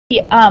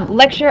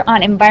Lecture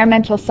on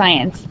environmental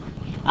science.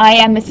 I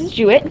am Mrs.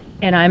 Jewett.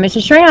 And I'm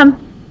Mrs.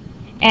 Schramm.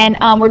 And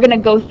we're going to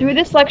go through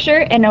this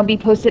lecture, and it'll be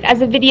posted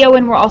as a video,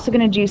 and we're also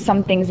going to do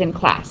some things in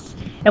class.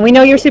 And we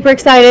know you're super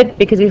excited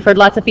because we've heard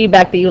lots of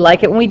feedback that you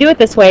like it when we do it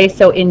this way,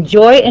 so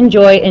enjoy,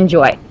 enjoy,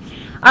 enjoy.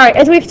 All right,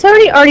 as we've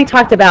already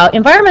talked about,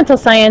 environmental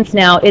science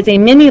now is a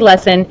mini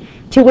lesson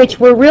to which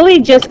we're really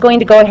just going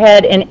to go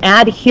ahead and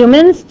add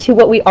humans to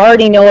what we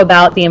already know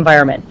about the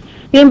environment.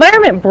 The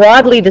environment,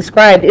 broadly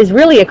described, is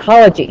really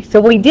ecology.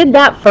 So we did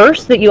that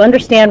first, that you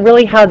understand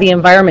really how the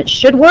environment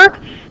should work,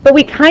 but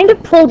we kind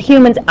of pulled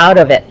humans out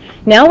of it.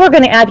 Now we're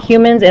going to add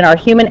humans and our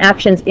human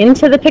actions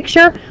into the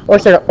picture, or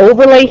sort of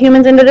overlay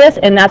humans into this,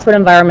 and that's what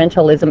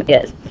environmentalism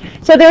is.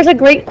 So there's a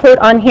great quote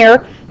on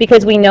here,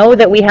 because we know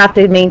that we have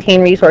to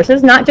maintain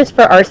resources, not just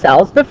for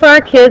ourselves, but for our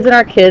kids and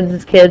our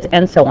kids' kids,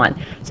 and so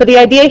on. So the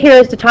idea here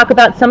is to talk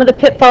about some of the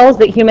pitfalls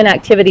that human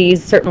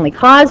activities certainly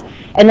cause,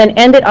 and then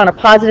end it on a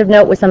positive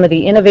note with some of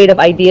the innovative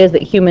ideas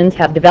that humans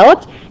have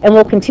developed and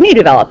will continue to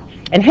develop.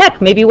 And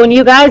heck, maybe one of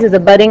you guys is a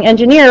budding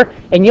engineer,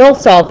 and you'll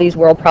solve these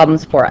world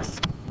problems for us.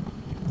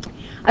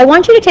 I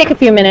want you to take a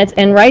few minutes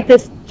and write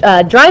this,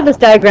 drive this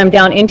diagram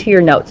down into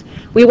your notes.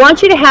 We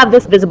want you to have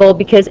this visible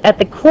because at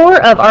the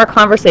core of our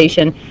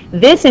conversation,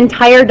 this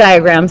entire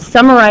diagram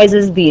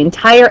summarizes the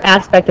entire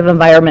aspect of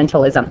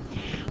environmentalism.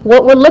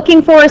 What we're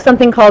looking for is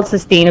something called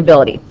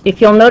sustainability.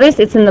 If you'll notice,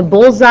 it's in the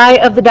bullseye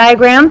of the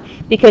diagram,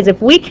 because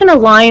if we can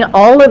align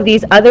all of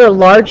these other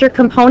larger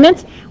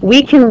components,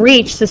 we can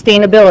reach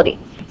sustainability.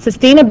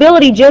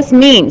 Sustainability just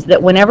means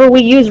that whenever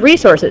we use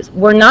resources,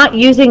 we're not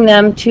using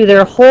them to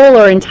their whole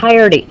or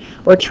entirety.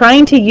 We're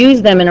trying to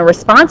use them in a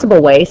responsible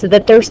way so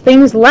that there's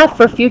things left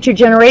for future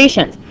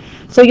generations.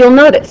 So you'll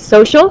notice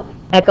social,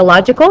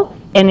 ecological,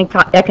 and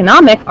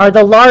economic are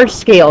the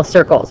large-scale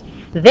circles.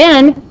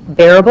 Then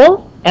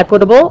bearable,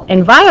 equitable,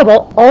 and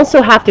viable also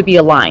have to be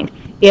aligned.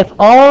 If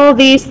all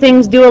these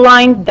things do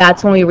align,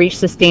 that's when we reach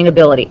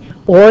sustainability,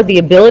 or the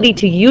ability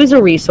to use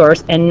a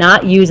resource and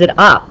not use it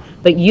up,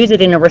 but use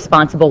it in a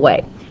responsible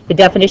way. The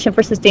definition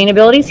for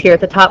sustainability is here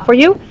at the top for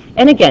you.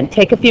 And again,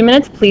 take a few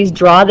minutes, please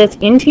draw this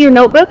into your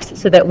notebooks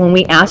so that when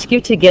we ask you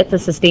to get the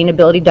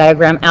sustainability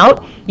diagram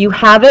out, you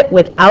have it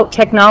without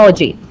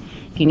technology.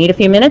 If you need a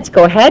few minutes,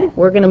 go ahead.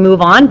 We're going to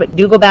move on, but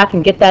do go back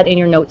and get that in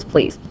your notes,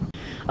 please.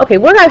 Okay,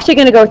 we're actually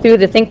going to go through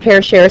the Think,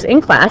 Pair, Shares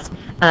in class.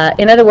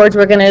 In other words,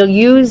 we're going to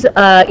use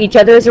each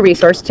other as a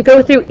resource to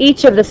go through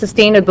each of the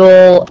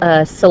sustainable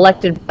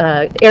selected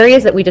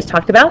areas that we just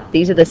talked about.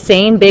 These are the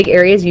same big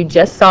areas you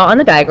just saw on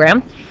the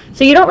diagram.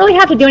 So you don't really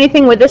have to do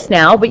anything with this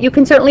now, but you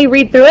can certainly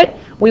read through it.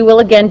 We will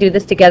again do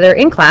this together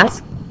in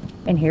class.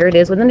 And here it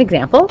is with an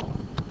example.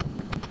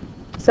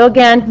 So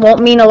again,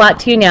 won't mean a lot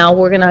to you now.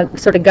 We're going to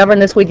sort of govern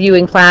this with you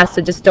in class,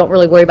 so just don't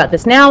really worry about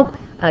this now.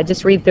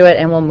 Just read through it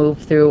and we'll move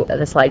through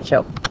the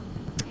slideshow.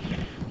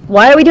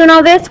 Why are we doing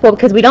all this? Well,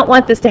 because we don't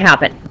want this to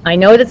happen. I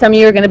know that some of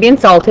you are going to be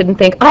insulted and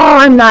think, oh,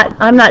 I'm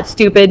not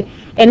stupid,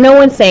 and no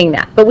one's saying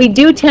that. But we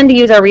do tend to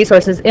use our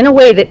resources in a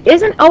way that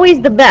isn't always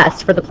the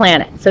best for the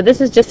planet. So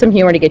this is just some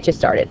humor to get you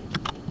started.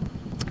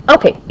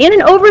 Okay, in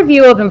an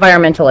overview of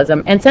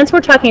environmentalism, and since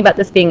we're talking about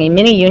this being a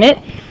mini unit,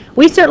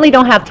 we certainly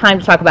don't have time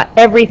to talk about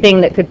everything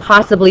that could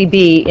possibly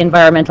be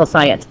environmental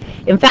science.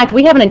 In fact,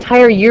 we have an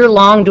entire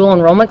year-long dual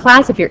enrollment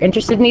class, if you're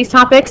interested in these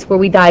topics, where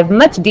we dive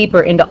much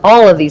deeper into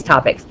all of these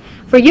topics.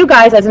 For you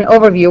guys, as an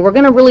overview, we're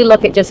going to really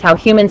look at just how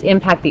humans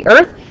impact the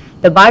Earth,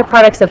 the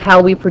byproducts of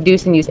how we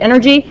produce and use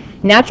energy,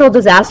 natural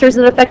disasters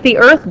that affect the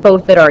Earth,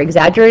 both that are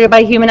exaggerated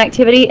by human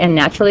activity and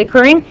naturally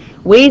occurring,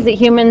 ways that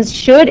humans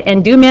should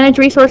and do manage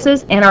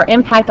resources, and our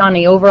impact on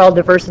the overall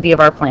diversity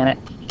of our planet.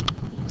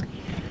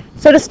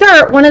 So to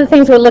start, one of the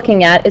things we're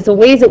looking at is the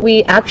ways that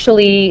we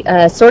actually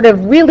sort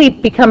of really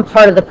become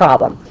part of the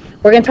problem.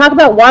 We're going to talk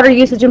about water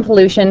usage and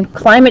pollution,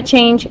 climate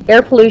change,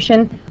 air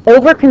pollution,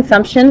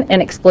 overconsumption and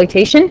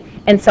exploitation,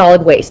 and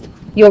solid waste.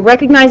 You'll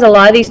recognize a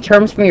lot of these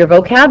terms from your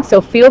vocab,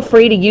 so feel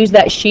free to use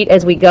that sheet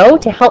as we go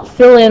to help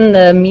fill in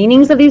the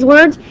meanings of these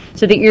words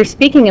so that you're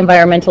speaking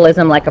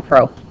environmentalism like a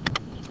pro.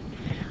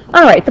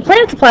 All right, the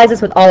planet supplies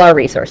us with all our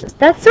resources.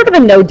 That's sort of a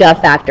no-duh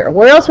factor.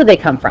 Where else would they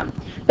come from?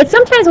 But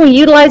sometimes when we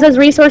utilize those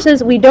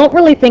resources, we don't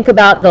really think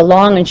about the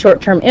long and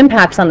short-term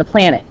impacts on the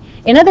planet.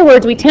 In other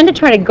words, we tend to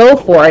try to go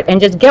for it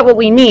and just get what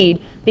we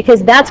need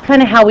because that's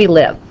kind of how we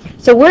live.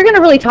 So we're going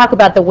to really talk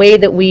about the way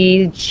that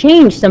we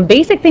change some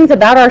basic things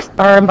about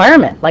our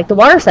environment, like the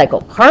water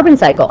cycle, carbon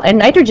cycle, and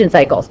nitrogen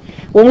cycles.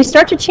 When we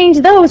start to change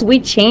those, we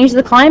change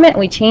the climate and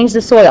we change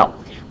the soil.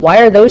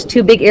 Why are those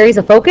two big areas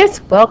of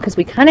focus? Well, because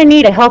we kind of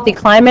need a healthy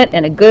climate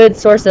and a good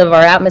source of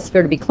our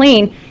atmosphere to be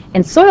clean,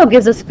 and soil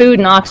gives us food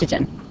and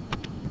oxygen.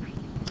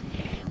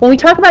 When we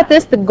talk about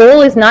this, the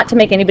goal is not to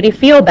make anybody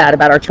feel bad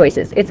about our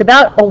choices. It's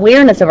about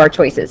awareness of our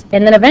choices,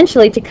 and then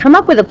eventually to come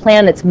up with a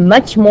plan that's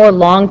much more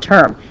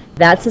long-term.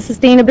 That's the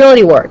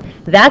sustainability word.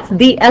 That's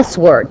the S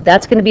word.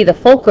 That's going to be the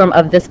fulcrum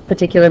of this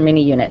particular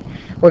mini unit.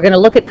 We're going to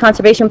look at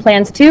conservation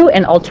plans too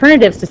and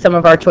alternatives to some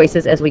of our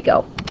choices as we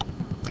go.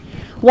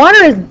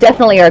 Water is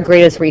definitely our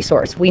greatest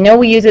resource. We know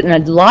we use it in a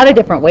lot of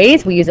different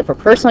ways. We use it for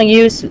personal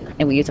use,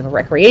 and we use it for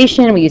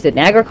recreation, we use it in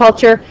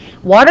agriculture.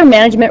 Water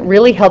management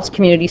really helps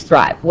communities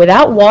thrive.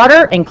 Without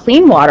water and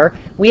clean water,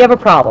 we have a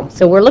problem.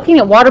 So we're looking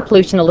at water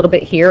pollution a little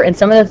bit here and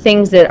some of the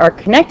things that are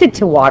connected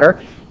to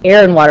water,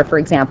 air and water, for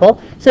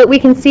example, so that we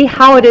can see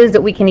how it is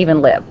that we can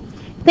even live.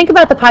 Think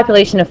about the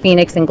population of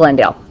Phoenix and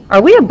Glendale.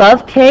 Are we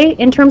above K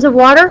in terms of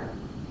water?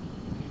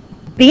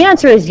 The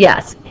answer is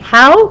yes.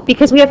 How?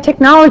 Because we have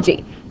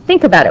technology.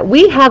 Think about it.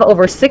 We have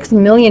over 6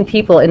 million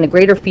people in the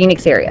greater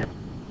Phoenix area.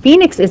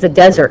 Phoenix is a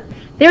desert.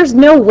 There's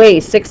no way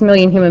 6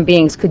 million human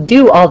beings could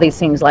do all these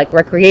things like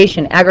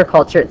recreation,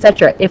 agriculture,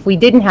 etc. if we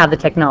didn't have the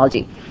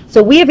technology.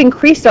 So we have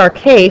increased our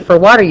K for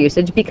water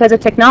usage because of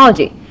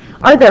technology.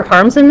 Are there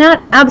harms in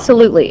that?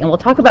 Absolutely. And we'll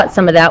talk about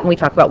some of that when we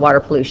talk about water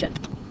pollution.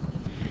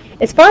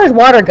 As far as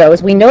water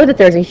goes, we know that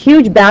there's a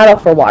huge battle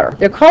for water.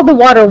 They're called the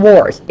water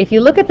wars. If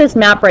you look at this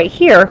map right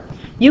here,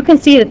 you can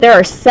see that there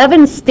are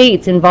 7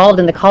 states involved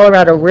in the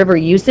Colorado River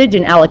usage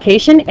and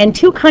allocation, and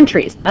 2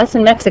 countries, us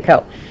and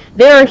Mexico.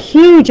 There are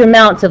huge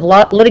amounts of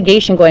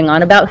litigation going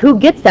on about who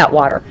gets that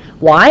water.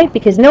 Why?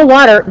 Because no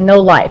water,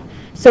 no life.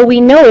 So we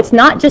know it's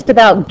not just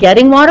about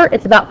getting water,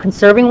 it's about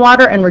conserving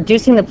water and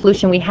reducing the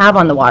pollution we have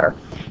on the water.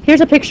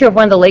 Here's a picture of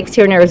one of the lakes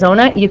here in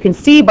Arizona. You can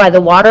see by the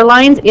water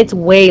lines, it's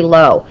way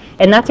low,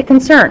 and that's a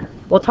concern.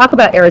 We'll talk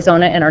about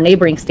Arizona and our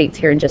neighboring states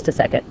here in just a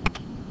second.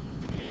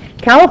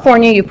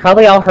 California, you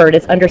probably all heard,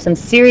 is under some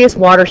serious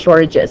water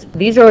shortages.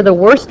 These are the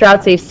worst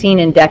droughts they've seen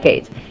in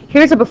decades.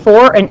 Here's a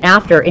before and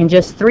after in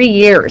just 3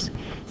 years.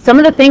 Some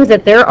of the things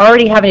that they're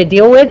already having to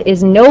deal with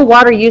is no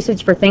water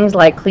usage for things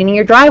like cleaning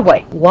your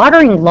driveway,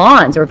 watering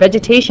lawns or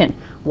vegetation,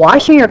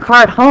 washing your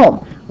car at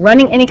home,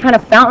 running any kind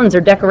of fountains or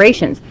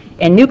decorations,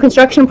 and new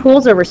construction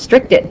pools are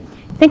restricted.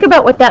 Think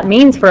about what that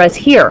means for us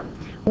here.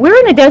 We're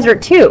in a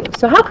desert too,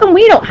 so how come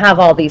we don't have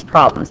all these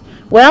problems?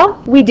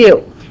 Well, we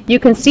do. You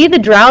can see the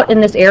drought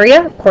in this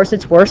area. Of course,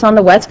 it's worse on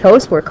the West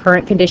Coast where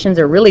current conditions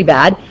are really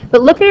bad.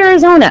 But look at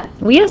Arizona.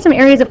 We have some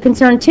areas of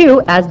concern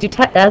too, as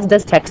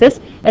does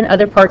Texas and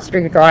other parts that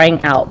are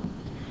drying out.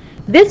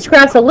 This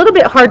graph's a little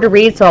bit hard to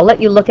read, so I'll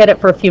let you look at it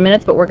for a few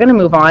minutes, but we're going to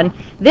move on.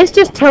 This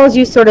just tells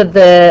you sort of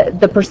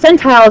the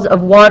percentiles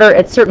of water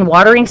at certain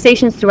watering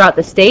stations throughout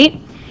the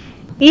state.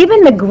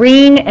 Even the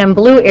green and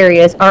blue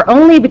areas are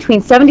only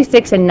between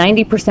 76 and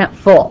 90%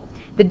 full.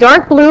 The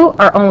dark blue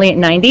are only at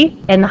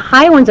 90, and the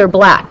high ones are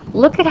black.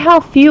 Look at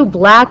how few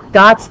black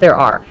dots there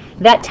are.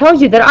 That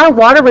tells you that our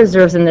water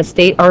reserves in this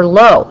state are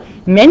low.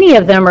 Many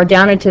of them are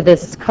down into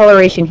this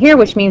coloration here,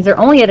 which means they're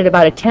only at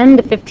about a 10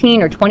 to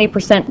 15 or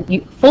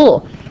 20%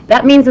 full.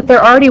 That means that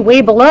they're already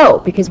way below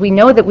because we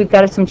know that we've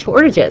got some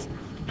shortages.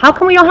 How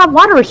come we don't have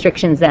water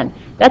restrictions then?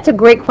 That's a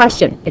great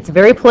question. It's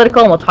very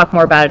political, and we'll talk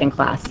more about it in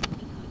class.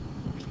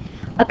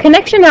 A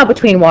connection now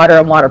between water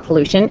and water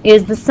pollution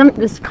is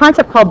this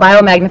concept called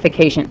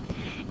biomagnification.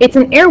 It's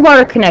an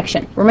air-water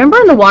connection. Remember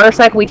in the water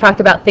cycle we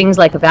talked about things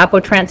like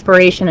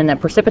evapotranspiration and then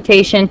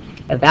precipitation,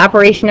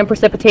 evaporation and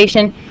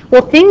precipitation?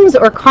 Well, things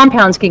or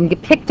compounds can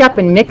get picked up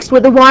and mixed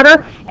with the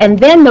water, and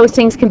then those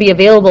things can be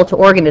available to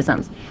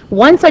organisms.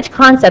 One such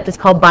concept is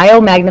called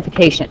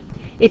biomagnification.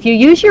 If you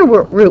use your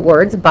root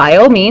words,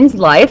 bio means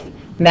life,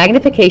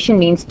 magnification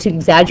means to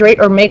exaggerate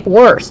or make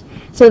worse.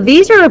 So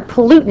these are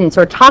pollutants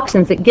or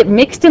toxins that get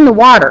mixed in the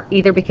water,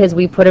 either because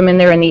we put them in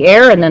there in the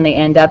air and then they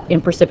end up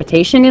in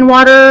precipitation in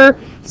water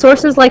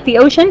sources like the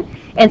ocean.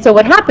 And so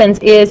what happens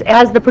is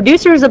as the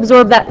producers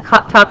absorb that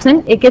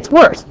toxin, it gets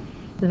worse.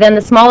 Then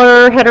the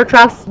smaller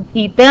heterotrophs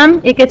eat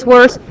them, it gets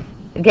worse.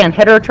 Again,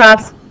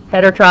 heterotrophs,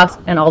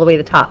 and all the way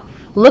to the top.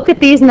 Look at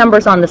these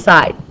numbers on the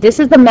side.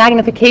 This is the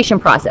magnification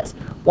process.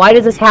 Why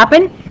does this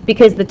happen?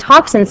 Because the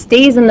toxin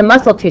stays in the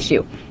muscle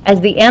tissue. As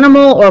the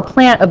animal or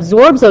plant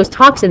absorbs those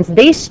toxins,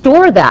 they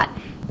store that.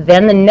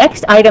 Then the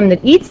next item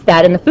that eats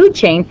that in the food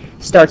chain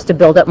starts to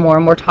build up more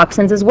and more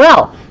toxins as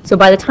well. So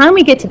by the time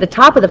we get to the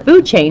top of the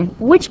food chain,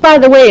 which by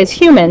the way is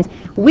humans,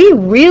 we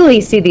really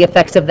see the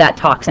effects of that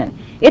toxin.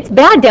 It's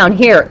bad down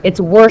here,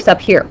 it's worse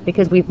up here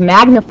because we've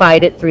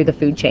magnified it through the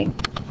food chain.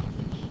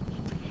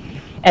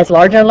 As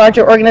larger and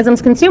larger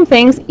organisms consume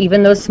things,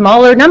 even those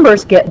smaller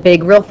numbers get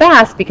big real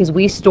fast because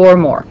we store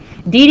more.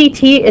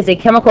 DDT is a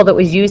chemical that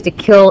was used to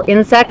kill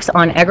insects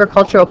on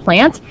agricultural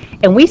plants,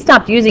 and we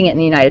stopped using it in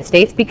the United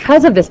States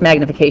because of this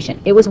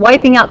magnification. It was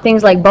wiping out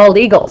things like bald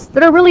eagles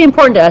that are really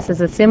important to us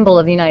as a symbol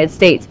of the United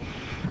States.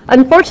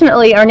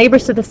 Unfortunately, our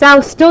neighbors to the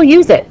south still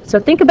use it. So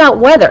think about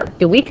weather.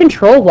 Do we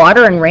control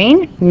water and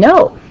rain?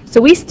 No.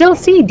 So we still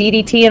see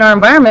DDT in our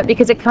environment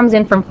because it comes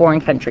in from foreign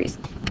countries.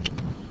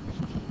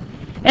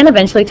 And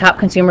eventually top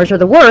consumers are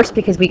the worst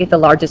because we get the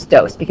largest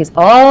dose, because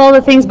all the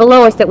things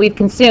below us that we've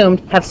consumed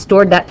have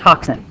stored that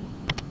toxin.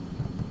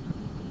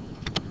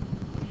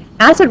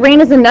 Acid rain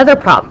is another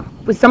problem.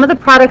 With some of the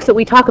products that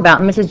we talk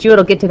about, and Mrs. Jewett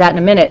will get to that in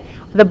a minute,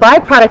 the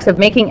byproducts of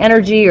making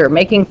energy or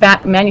making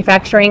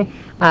manufacturing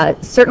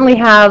certainly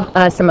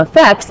have some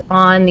effects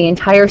on the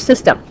entire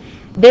system.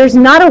 there's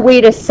not a way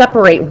to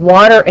separate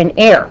water and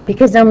air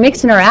because they're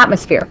mixed in our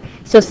atmosphere.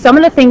 So some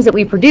of the things that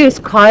we produce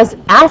cause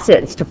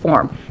acids to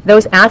form.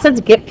 Those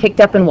acids get picked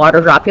up in water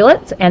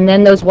droplets, and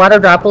then those water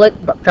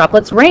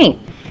droplets rain.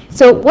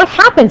 So what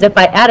happens if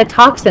I add a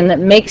toxin that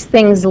makes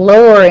things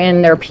lower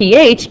in their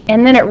pH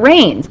and then it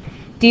rains?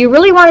 Do you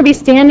really want to be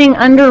standing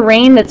under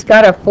rain that's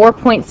got a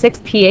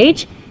 4.6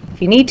 pH?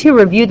 If you need to,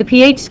 review the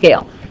pH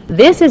scale.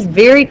 This is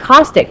very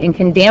caustic and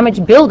can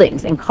damage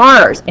buildings and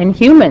cars and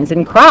humans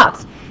and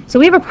crops. So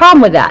we have a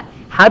problem with that.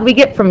 How do we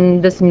get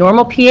from this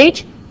normal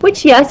pH,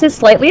 which yes is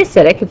slightly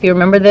acidic, if you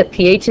remember that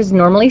pH is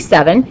normally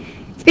 7,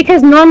 it's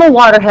because normal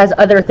water has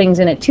other things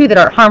in it too that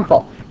are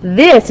harmful.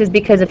 This is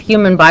because of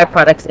human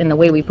byproducts in the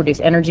way we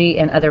produce energy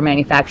and other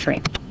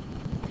manufacturing.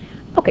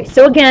 Okay,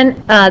 so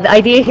again, the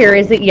idea here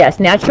is that yes,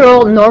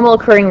 natural, normal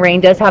occurring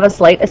rain does have a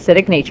slight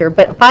acidic nature,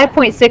 but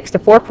 5.6 to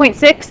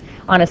 4.6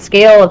 on a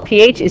scale of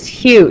pH is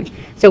huge.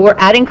 So we're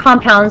adding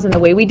compounds in the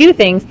way we do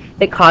things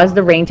that cause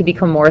the rain to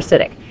become more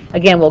acidic.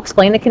 Again, we'll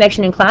explain the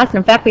connection in class, and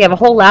in fact, we have a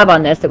whole lab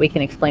on this that we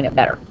can explain it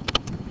better.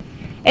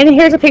 And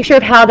here's a picture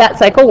of how that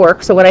cycle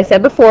works. So what I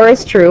said before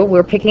is true.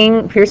 We're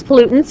picking Pierce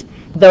pollutants.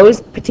 Those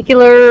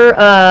particular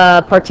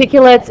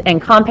particulates and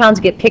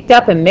compounds get picked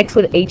up and mixed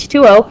with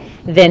H2O.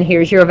 Then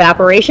here's your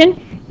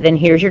evaporation. Then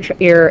here's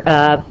your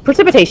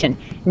precipitation.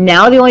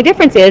 Now the only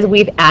difference is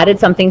we've added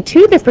something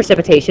to this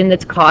precipitation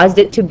that's caused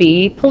it to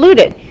be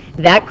polluted.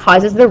 That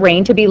causes the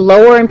rain to be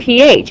lower in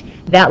pH.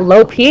 That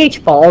low pH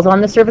falls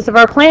on the surface of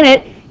our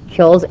planet,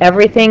 kills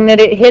everything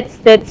that it hits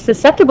that's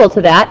susceptible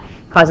to that,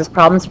 causes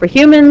problems for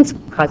humans,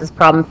 causes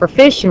problems for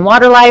fish and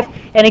water life,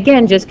 and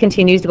again, just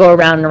continues to go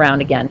around and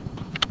around again.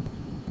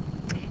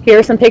 Here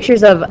are some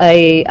pictures of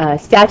a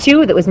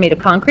statue that was made of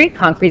concrete.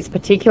 Concrete is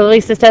particularly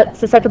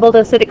susceptible to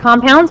acidic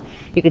compounds.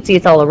 You can see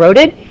it's all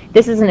eroded.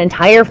 This is an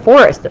entire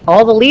forest.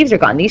 All the leaves are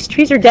gone. These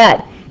trees are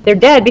dead. They're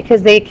dead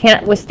because they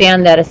can't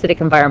withstand that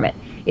acidic environment.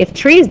 If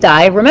trees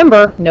die,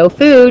 remember, no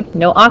food,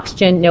 no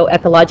oxygen, no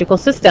ecological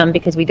system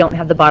because we don't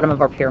have the bottom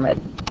of our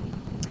pyramid.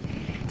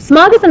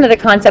 Smog is another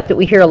concept that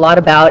we hear a lot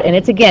about, and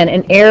it's again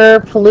an air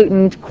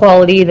pollutant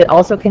quality that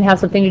also can have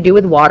something to do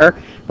with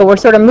water, but we're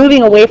sort of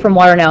moving away from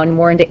water now and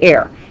more into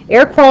air.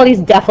 Air quality is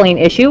definitely an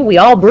issue. We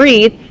all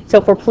breathe, so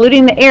if we're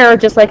polluting the air,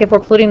 just like if we're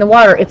polluting the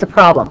water, it's a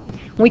problem.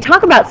 When we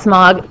talk about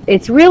smog,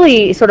 it's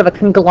really sort of a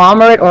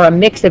conglomerate or a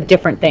mix of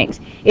different things.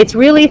 It's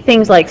really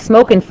things like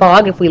smoke and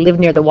fog if we live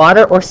near the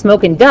water, or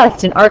smoke and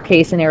dust in our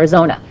case in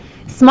Arizona.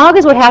 Smog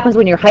is what happens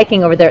when you're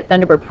hiking over there at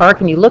Thunderbird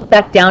Park and you look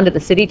back down to the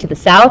city to the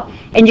south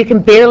and you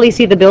can barely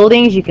see the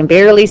buildings, you can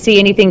barely see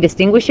anything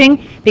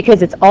distinguishing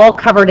because it's all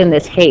covered in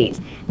this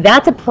haze.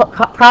 That's a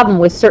problem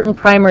with certain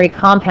primary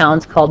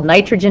compounds called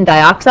nitrogen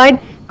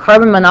dioxide,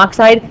 carbon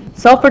monoxide,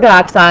 sulfur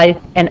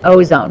dioxide, and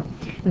ozone.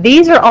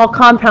 These are all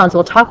compounds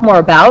we'll talk more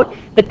about,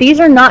 but these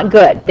are not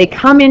good. They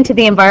come into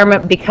the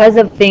environment because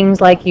of things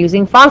like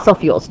using fossil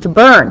fuels to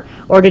burn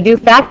or to do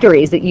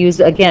factories that use,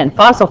 again,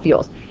 fossil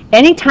fuels.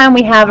 Anytime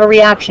we have a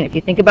reaction, if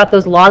you think about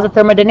those laws of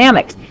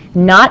thermodynamics,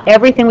 not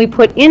everything we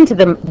put into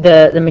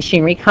the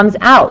machinery comes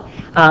out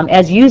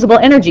as usable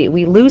energy.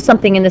 We lose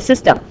something in the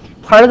system.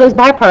 Part of those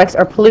byproducts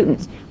are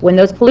pollutants. When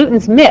those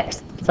pollutants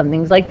mix, some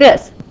things like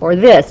this, or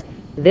this,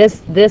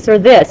 or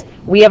this,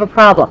 we have a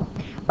problem.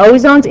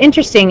 Ozone's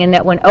interesting in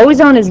that when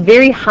ozone is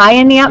very high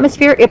in the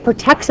atmosphere, it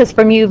protects us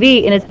from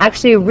UV, and it's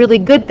actually a really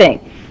good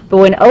thing. But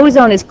when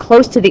ozone is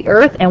close to the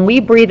earth and we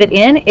breathe it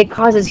in, it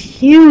causes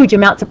huge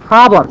amounts of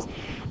problems.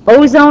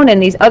 Ozone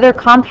and these other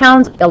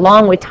compounds,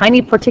 along with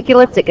tiny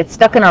particulates that get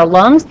stuck in our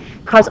lungs,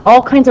 cause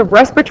all kinds of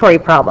respiratory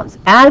problems,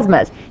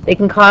 asthmas. They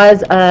can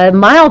cause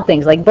mild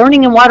things like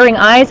burning and watering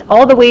eyes,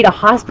 all the way to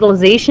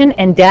hospitalization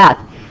and death.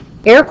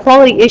 Air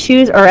quality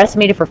issues are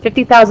estimated for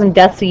 50,000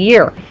 deaths a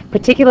year,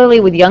 particularly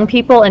with young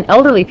people and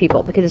elderly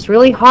people, because it's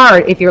really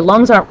hard if your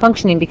lungs aren't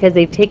functioning because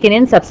they've taken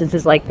in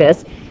substances like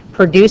this,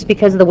 produced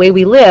because of the way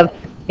we live.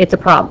 It's a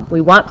problem. We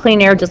want clean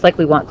air just like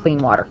we want clean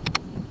water.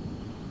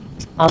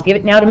 I'll give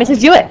it now to Mrs.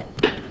 Jewett.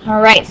 All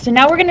right, so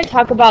now we're going to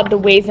talk about the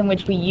ways in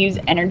which we use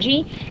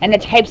energy and the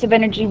types of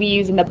energy we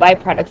use and the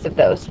byproducts of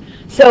those.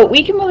 So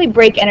we can really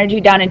break energy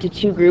down into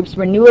two groups,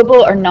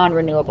 renewable or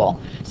non-renewable.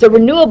 So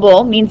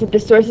renewable means that the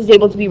source is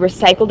able to be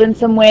recycled in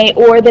some way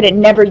or that it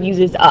never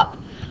uses up.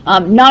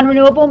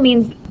 Non-renewable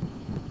means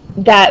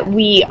that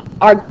we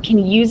can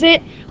use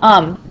it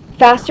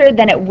faster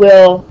than it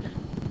will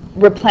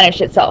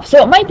replenish itself.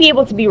 So it might be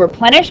able to be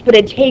replenished, but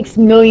it takes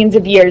millions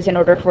of years in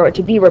order for it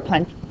to be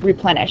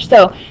replenished.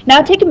 So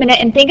now take a minute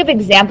and think of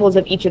examples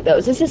of each of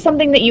those. This is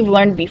something that you've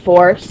learned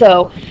before,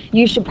 so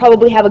you should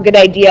probably have a good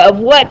idea of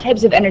what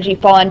types of energy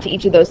fall into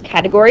each of those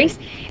categories,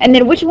 and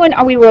then which one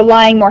are we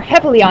relying more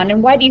heavily on,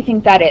 and why do you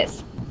think that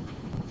is?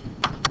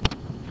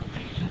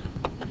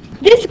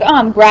 This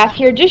graph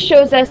here just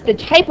shows us the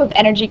type of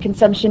energy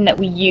consumption that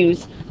we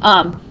use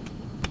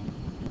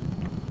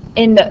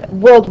in the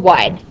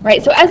worldwide,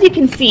 right? So as you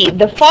can see,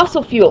 the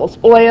fossil fuels,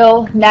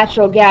 oil,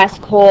 natural gas,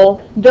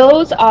 coal,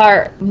 those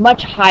are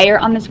much higher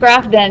on this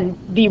graph than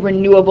the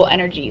renewable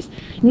energies.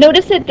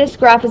 Notice that this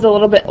graph is a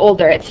little bit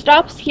older. It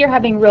stops here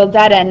having real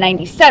data in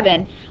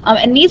 97,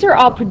 and these are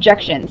all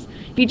projections.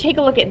 If you take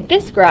a look at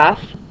this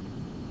graph,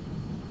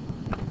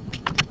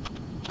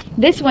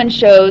 this one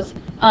shows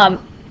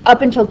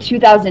up until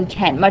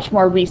 2010, much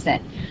more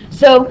recent.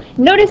 So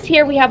notice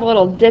here we have a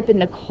little dip in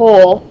the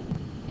coal.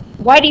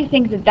 Why do you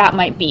think that that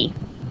might be?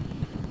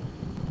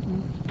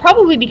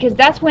 Probably because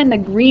that's when the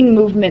green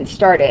movement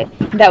started,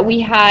 that we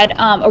had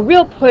a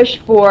real push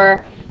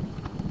for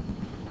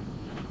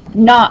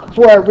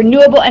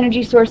renewable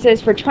energy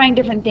sources, for trying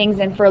different things,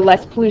 and for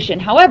less pollution.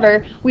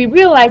 However, we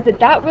realized that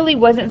that really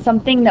wasn't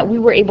something that we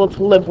were able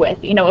to live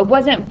with. You know, it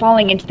wasn't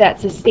falling into that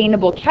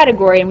sustainable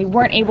category, and we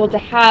weren't able to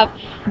have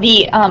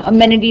the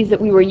amenities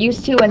that we were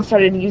used to, and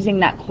started using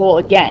that coal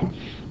again.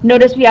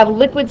 Notice we have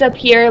liquids up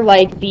here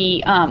like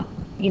the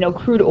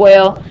crude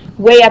oil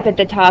way up at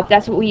the top.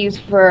 That's what we use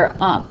for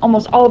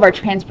almost all of our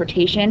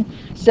transportation.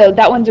 So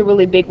that one's a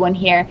really big one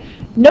here.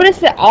 Notice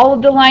that all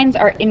of the lines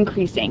are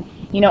increasing.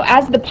 You know,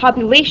 as the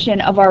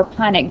population of our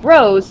planet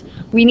grows,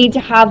 we need to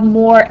have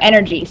more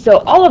energy. So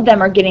all of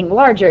them are getting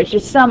larger. It's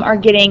just some are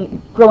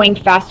growing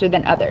faster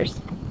than others.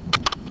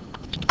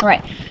 All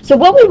right. So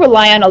what we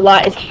rely on a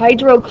lot is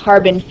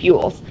hydrocarbon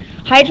fuels.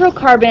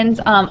 Hydrocarbons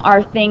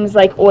are things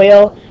like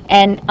oil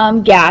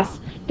and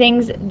gas,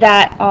 things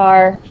that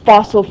are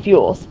fossil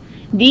fuels.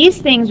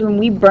 These things, when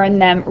we burn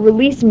them,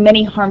 release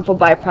many harmful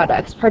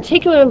byproducts,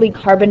 particularly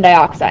carbon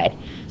dioxide.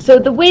 So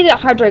the way that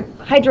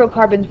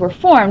hydrocarbons were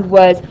formed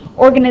was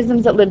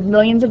organisms that lived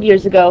millions of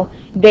years ago.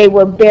 They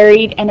were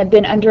buried and have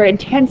been under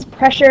intense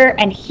pressure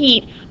and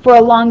heat for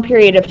a long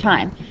period of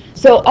time.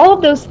 So all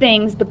of those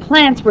things, the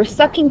plants were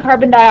sucking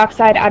carbon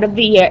dioxide out of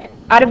the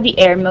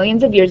air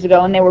millions of years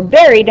ago, and they were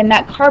buried, and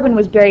that carbon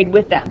was buried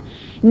with them.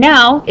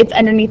 Now it's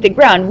underneath the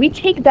ground. We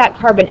take that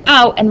carbon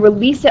out and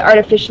release it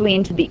artificially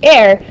into the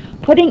air,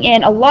 putting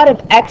in a lot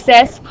of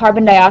excess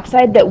carbon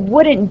dioxide that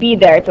wouldn't be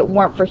there if it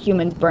weren't for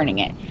humans burning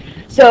it.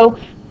 So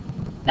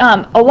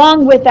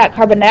along with that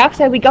carbon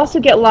dioxide, we also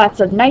get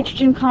lots of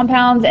nitrogen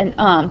compounds and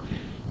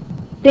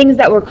things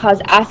that will cause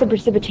acid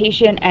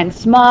precipitation and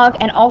smog,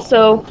 and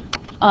also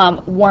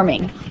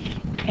warming.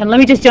 And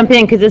let me just jump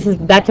in, because this is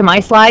back to my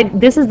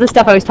slide. This is the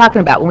stuff I was talking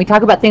about when we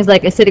talk about things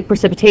like acidic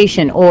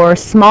precipitation or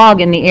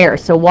smog in the air,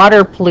 so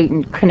water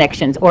pollutant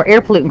connections or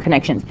air pollutant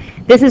connections.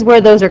 This is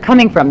where those are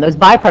coming from, those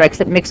byproducts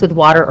that mix with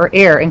water or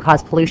air and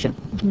cause pollution.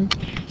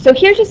 So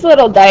here's just a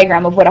little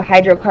diagram of what a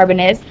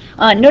hydrocarbon is.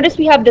 Notice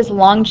we have this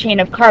long chain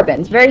of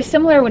carbons, very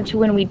similar to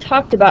when we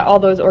talked about all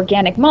those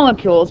organic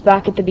molecules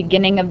back at the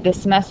beginning of this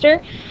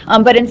semester.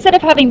 But instead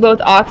of having both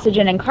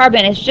oxygen and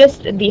carbon, it's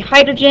just the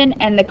hydrogen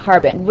and the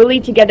carbon. Really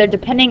together,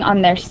 depending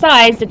on their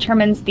size,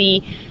 determines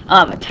the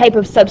type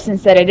of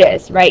substance that it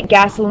is, right?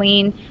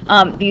 Gasoline,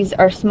 these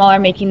are smaller,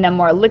 making them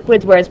more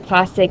liquids, whereas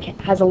plastic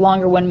has a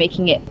longer one,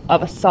 making it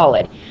of a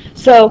solid.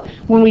 So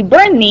when we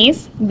burn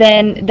these,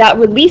 then that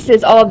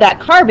releases all of that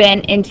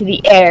carbon into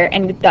the air,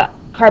 and the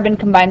carbon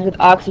combines with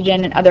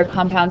oxygen and other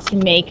compounds to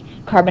make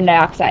carbon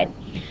dioxide.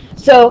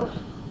 So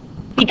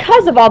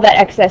because of all that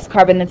excess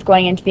carbon that's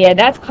going into the air,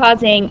 that's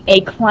causing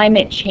a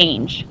climate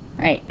change,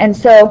 right? And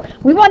so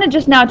we want to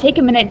just now take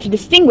a minute to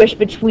distinguish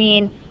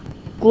between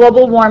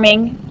global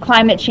warming,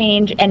 climate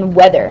change, and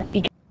weather.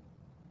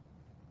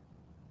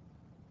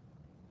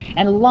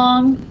 And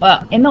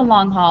in the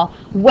long haul,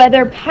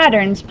 weather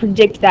patterns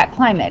predict that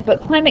climate.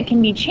 But climate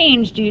can be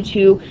changed due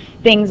to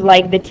things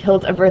like the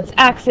tilt of Earth's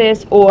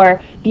axis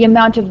or the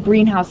amount of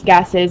greenhouse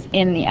gases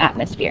in the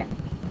atmosphere.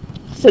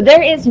 So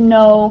there is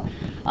no,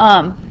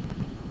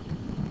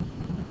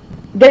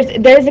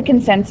 there's a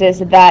consensus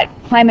that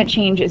climate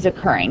change is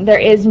occurring. There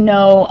is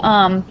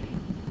no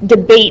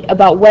debate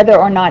about whether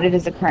or not it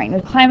is occurring.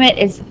 The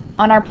climate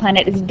on our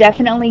planet is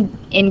definitely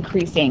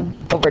increasing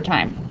over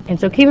time. And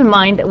so keep in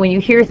mind that when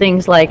you hear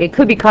things like it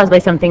could be caused by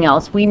something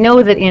else, we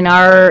know that in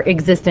our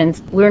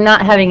existence, we're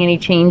not having any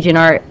change in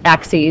our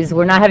axes.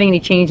 We're not having any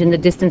change in the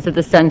distance of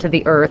the sun to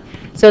the earth.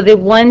 So the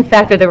one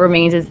factor that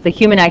remains is the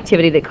human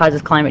activity that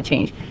causes climate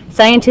change.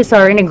 Scientists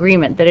are in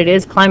agreement that it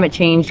is climate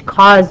change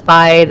caused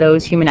by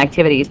those human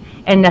activities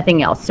and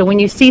nothing else. So when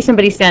you see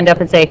somebody stand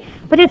up and say,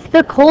 but it's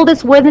the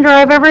coldest winter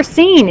I've ever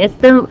seen, it's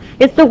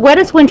the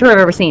wettest winter I've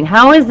ever seen,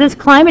 how is this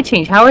climate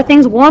change? How are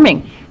things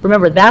warming?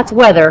 Remember, that's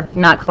weather,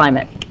 not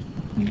climate.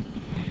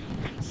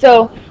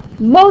 So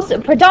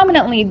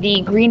predominantly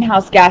the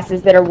greenhouse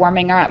gases that are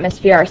warming our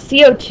atmosphere are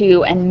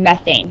CO2 and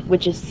methane,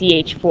 which is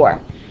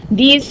CH4.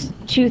 These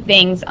two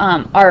things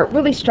are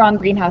really strong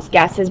greenhouse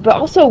gases, but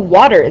also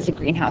water is a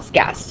greenhouse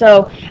gas.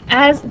 So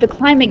as the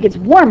climate gets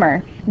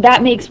warmer,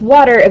 that makes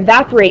water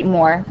evaporate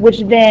more, which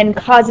then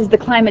causes the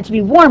climate to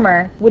be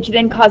warmer, which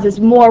then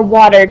causes more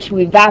water to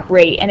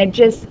evaporate, and it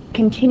just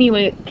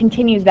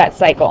continues that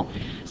cycle.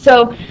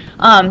 So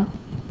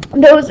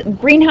those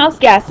greenhouse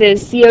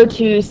gases,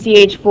 CO2,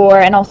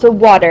 CH4, and also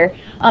water,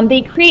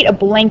 they create a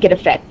blanket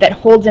effect that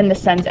holds in the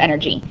sun's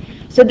energy.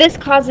 So this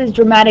causes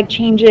dramatic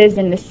changes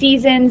in the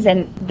seasons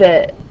and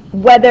the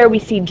weather. We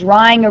see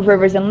drying of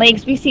rivers and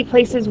lakes. We see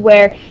places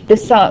where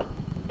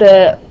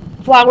the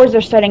flowers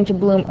are starting to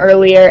bloom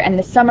earlier, and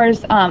the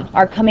summers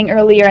are coming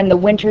earlier, and the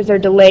winters are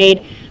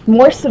delayed.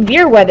 More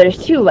severe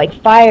weathers too, like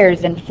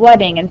fires and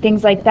flooding and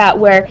things like that,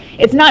 where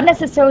it's not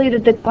necessarily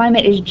that the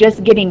climate is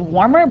just getting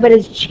warmer, but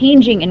it's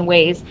changing in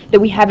ways that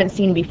we haven't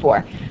seen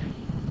before.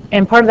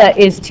 And part of that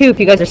is, too,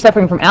 if you guys are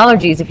suffering from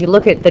allergies, if you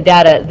look at the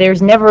data,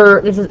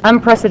 this is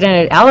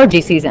unprecedented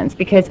allergy seasons,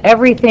 because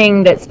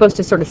everything that's supposed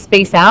to sort of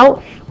space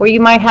out, where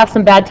you might have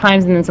some bad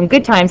times and then some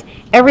good times,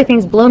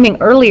 everything's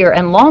blooming earlier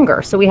and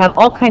longer. So we have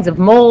all kinds of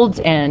molds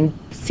and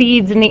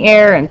seeds in the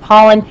air and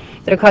pollen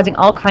that are causing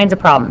all kinds of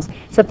problems.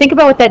 So think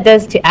about what that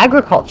does to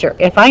agriculture.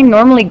 If I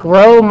normally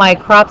grow my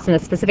crops in a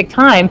specific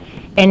time,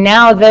 and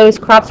now those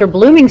crops are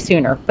blooming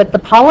sooner, but the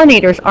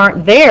pollinators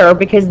aren't there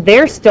because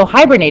they're still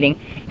hibernating,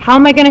 how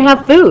am I going to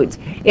have foods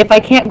if I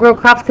can't grow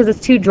crops because it's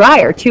too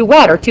dry or too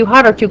wet or too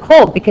hot or too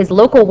cold because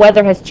local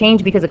weather has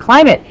changed because of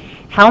climate?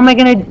 How am I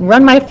going to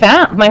run my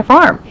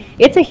farm?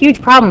 It's a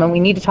huge problem, and we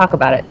need to talk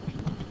about it.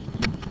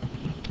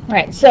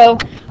 Right, so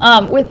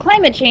with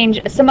climate change,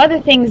 some other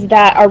things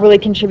that are really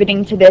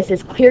contributing to this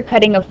is clear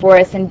cutting of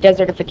forests and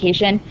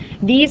desertification.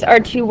 These are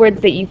two words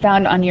that you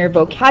found on your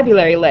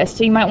vocabulary list,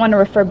 so you might want to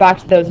refer back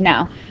to those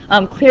now.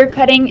 Clear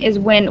cutting is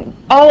when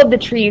all of the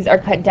trees are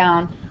cut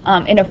down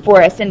in a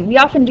forest, and we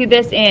often do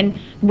this in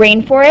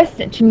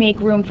rainforests to make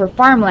room for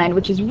farmland,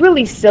 which is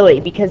really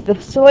silly because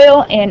the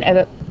soil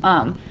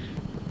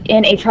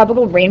in a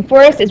tropical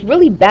rainforest is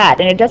really bad,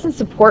 and it doesn't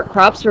support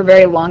crops for a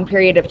very long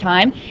period of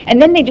time,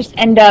 and then they just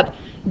end up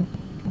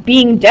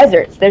being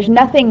deserts. There's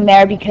nothing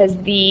there because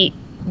the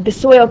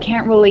soil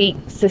can't really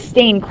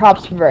sustain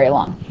crops for very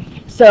long.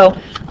 So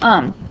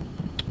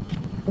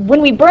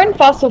when we burn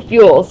fossil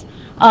fuels,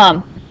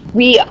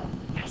 we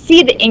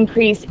see the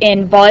increase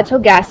in volatile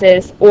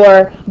gases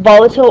or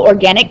volatile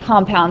organic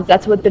compounds.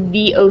 That's what the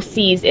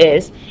VOCs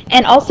is,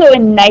 and also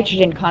in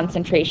nitrogen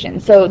concentration.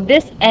 So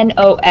this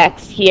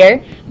NOx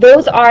here,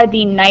 those are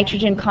the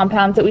nitrogen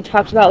compounds that we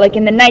talked about, like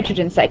in the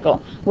nitrogen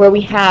cycle, where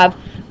we have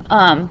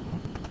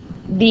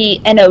the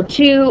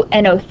NO2,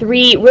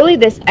 NO3. Really,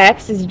 this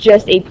X is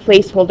just a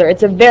placeholder.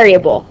 It's a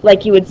variable,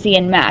 like you would see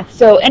in math.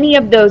 So any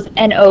of those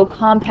NO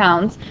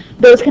compounds,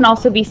 those can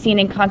also be seen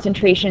in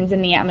concentrations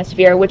in the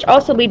atmosphere, which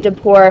also lead to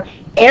poor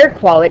air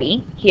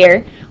quality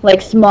here,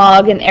 like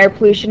smog and air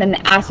pollution and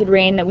the acid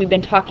rain that we've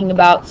been talking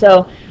about.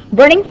 So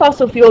burning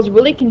fossil fuels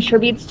really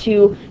contributes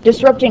to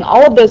disrupting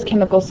all of those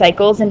chemical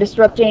cycles and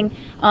disrupting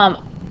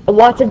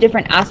lots of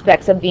different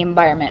aspects of the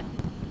environment.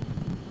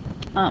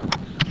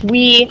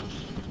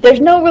 There's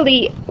no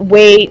really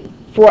way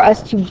for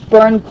us to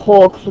burn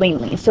coal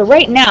cleanly. So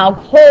right now,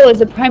 coal is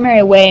the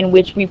primary way in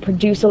which we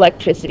produce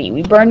electricity.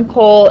 We burn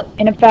coal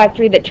in a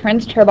factory that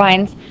turns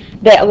turbines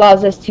that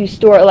allows us to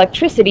store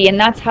electricity, and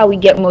that's how we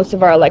get most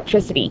of our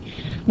electricity.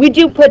 We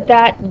do put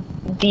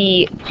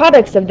the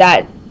products of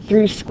that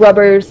through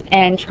scrubbers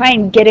and try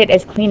and get it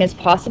as clean as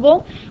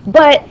possible,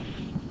 but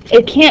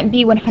it can't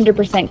be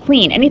 100%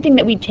 clean. Anything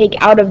that we take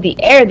out of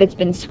the air that's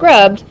been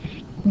scrubbed,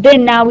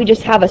 then now we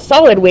just have a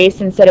solid waste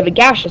instead of a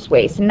gaseous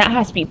waste, and that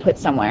has to be put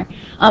somewhere.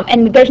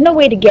 And there's no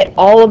way to get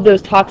all of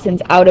those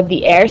toxins out of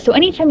the air. So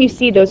anytime you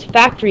see those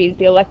factories,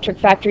 the electric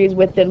factories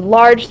with the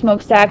large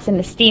smokestacks and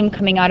the steam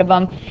coming out of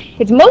them,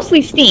 it's mostly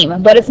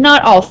steam, but it's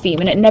not all steam,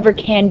 and it never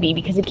can be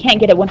because it can't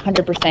get it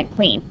 100%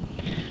 clean.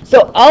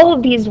 So all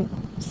of these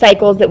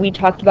cycles that we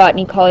talked about in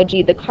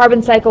ecology, the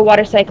carbon cycle,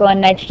 water cycle, and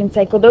nitrogen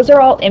cycle, those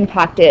are all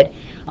impacted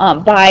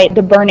by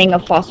the burning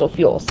of fossil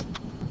fuels.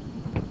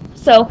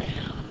 So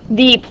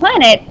the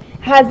planet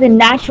has the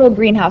natural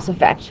greenhouse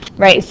effect,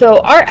 right? So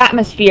our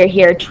atmosphere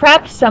here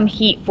traps some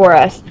heat for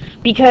us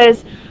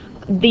because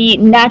the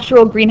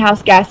natural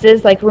greenhouse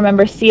gases, like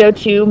remember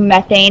CO2,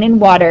 methane,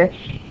 and water,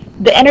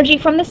 the energy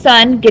from the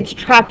sun gets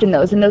trapped in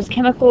those, and those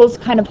chemicals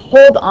kind of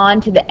hold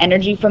on to the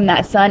energy from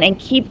that sun and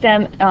keep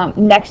them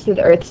next to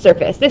the Earth's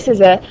surface. This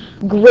is a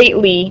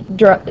greatly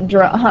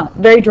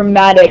very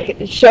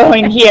dramatic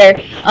showing here.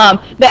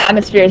 The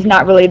atmosphere is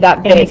not really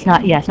that big. It's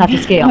not, yes, not to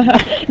scale.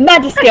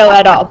 Not to scale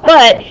at all,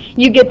 but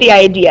you get the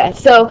idea.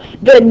 So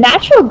the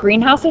natural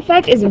greenhouse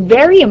effect is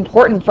very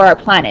important for our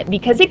planet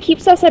because it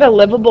keeps us at a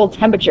livable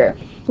temperature.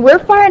 We're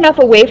far enough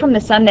away from the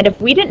sun that if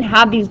we didn't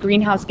have these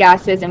greenhouse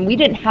gases and we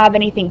didn't have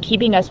anything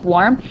keeping us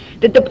warm,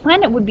 that the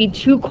planet would be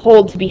too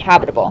cold to be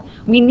habitable.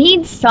 We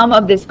need some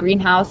of this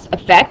greenhouse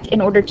effect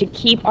in order to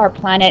keep our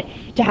planet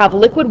to have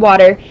liquid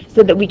water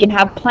so that we can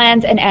have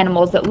plants and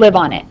animals that live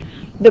on it.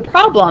 The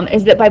problem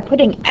is that by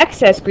putting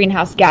excess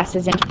greenhouse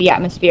gases into the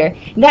atmosphere,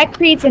 that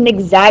creates an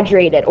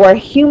exaggerated or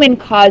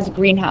human-caused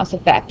greenhouse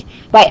effect.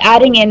 By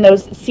adding in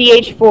those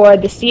CH4,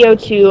 the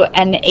CO2,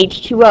 and the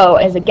H2O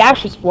as a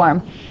gaseous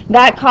form,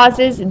 that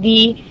causes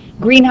the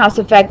greenhouse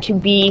effect to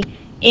be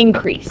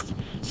increased.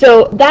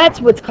 So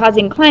that's what's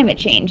causing climate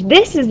change.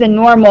 This is the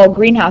normal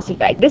greenhouse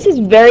effect. This is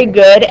very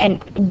good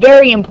and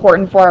very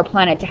important for our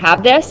planet to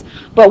have this,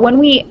 but when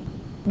we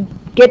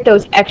get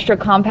those extra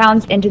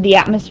compounds into the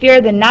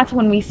atmosphere, then that's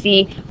when we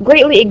see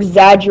greatly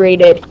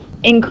exaggerated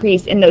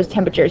increase in those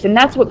temperatures, and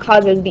that's what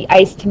causes the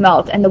ice to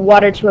melt and the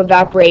water to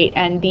evaporate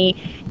and the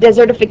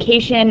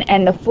desertification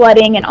and the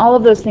flooding and all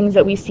of those things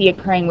that we see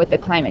occurring with the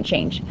climate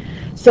change.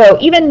 So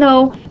even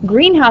though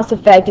greenhouse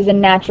effect is a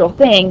natural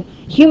thing,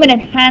 human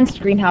enhanced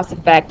greenhouse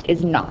effect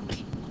is not.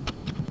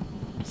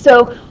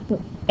 So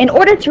in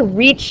order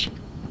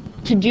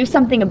to do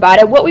something about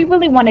it, what we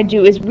really want to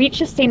do is reach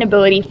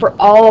sustainability for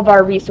all of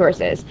our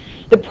resources.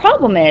 The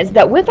problem is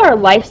that with our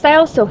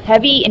lifestyle so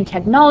heavy in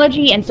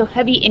technology and so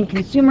heavy in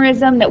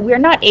consumerism that we're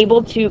not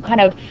able to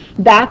kind of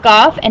back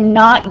off and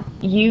not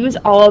use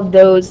all of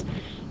those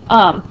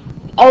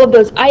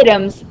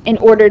items in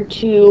order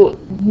to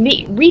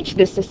reach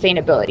this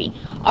sustainability.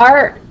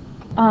 Our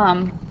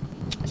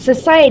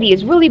society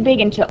is really big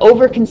into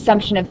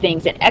overconsumption of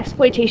things and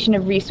exploitation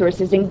of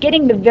resources and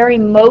getting the very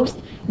most,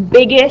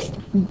 biggest,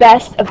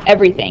 best of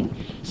everything.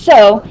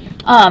 So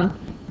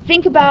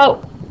think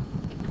about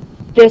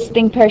this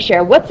think, pair,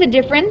 share. What's the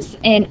difference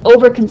in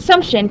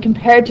overconsumption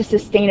compared to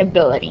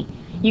sustainability?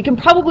 You can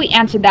probably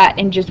answer that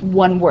in just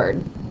one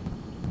word.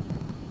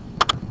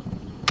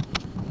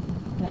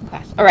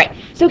 All right,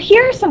 so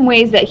here are some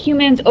ways that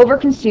humans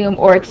overconsume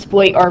or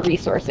exploit our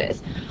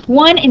resources.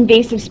 One,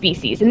 invasive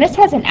species, and this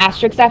has an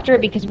asterisk after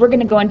it because we're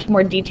going to go into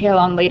more detail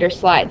on later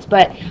slides,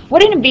 but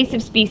what an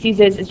invasive species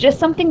is just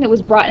something that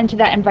was brought into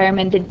that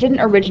environment that didn't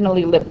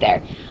originally live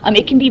there.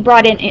 It can be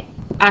brought in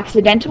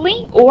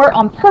accidentally or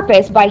on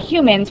purpose by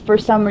humans for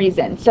some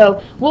reason,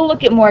 so we'll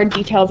look at more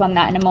details on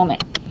that in a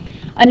moment.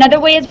 Another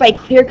way is by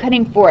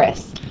clear-cutting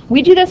forests.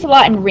 We do this a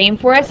lot in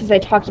rainforests, as I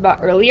talked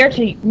about earlier,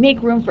 to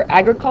make room for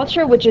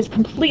agriculture, which is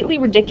completely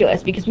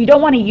ridiculous because we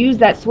don't want to use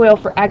that soil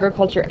for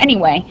agriculture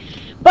anyway.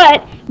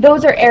 But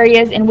those are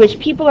areas in which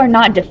people are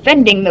not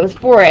defending those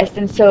forests,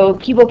 and so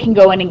people can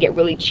go in and get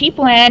really cheap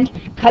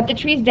land, cut the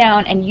trees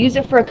down, and use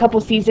it for a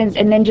couple seasons,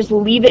 and then just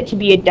leave it to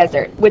be a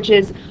desert, which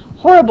is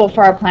horrible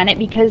for our planet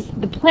because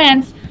the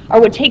plants are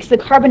what takes the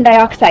carbon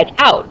dioxide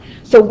out.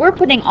 So we're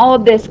putting all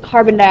of this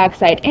carbon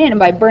dioxide in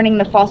by burning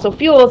the fossil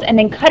fuels and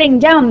then cutting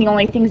down the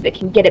only things that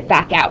can get it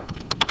back out.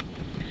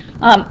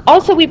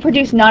 Also, we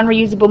produce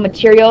non-reusable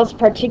materials,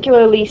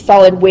 particularly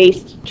solid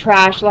waste,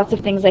 trash, lots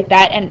of things like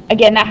that. And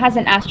again, that has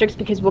an asterisk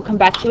because we'll come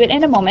back to it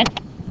in a moment.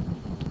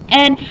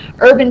 And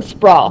urban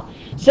sprawl.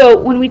 So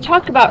when we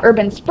talk about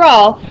urban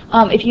sprawl,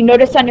 if you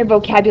notice on your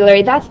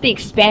vocabulary, that's the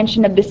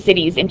expansion of the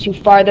cities into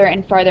farther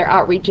and farther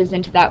outreaches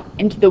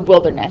into the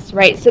wilderness,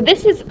 right? So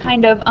this is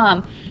kind of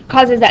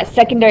causes that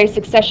secondary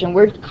succession.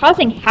 We're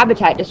causing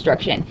habitat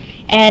destruction,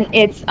 and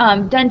it's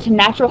done to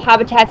natural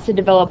habitats to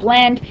develop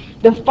land.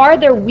 The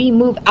farther we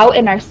move out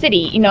in our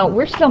city,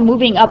 we're still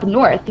moving up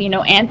north.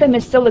 Anthem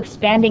is still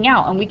expanding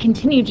out, and we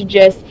continue to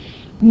just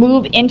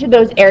move into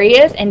those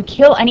areas and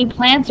kill any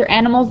plants or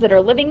animals that are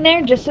living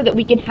there just so that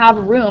we can have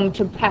room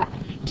to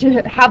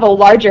have a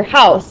larger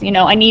house.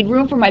 I need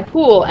room for my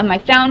pool and my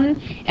fountain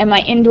and my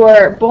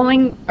indoor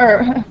bowling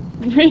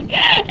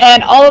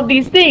and all of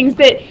these things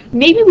that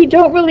maybe we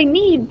don't really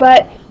need,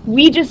 but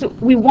we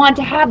want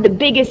to have the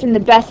biggest and the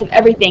best of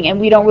everything, and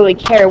we don't really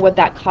care what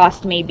that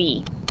cost may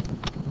be.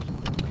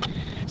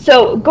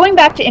 So going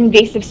back to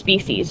invasive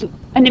species,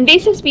 an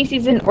invasive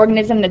species is an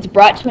organism that's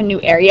brought to a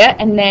new area,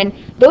 and then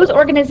those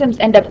organisms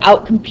end up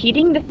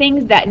out-competing the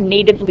things that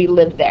natively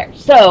live there.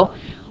 So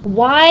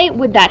why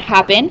would that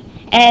happen?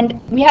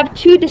 And we have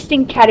two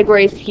distinct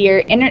categories here,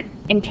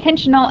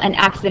 intentional and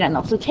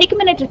accidental. So take a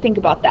minute to think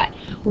about that.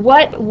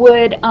 Why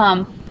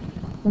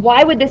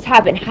would this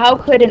happen? How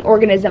could an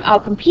organism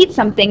out-compete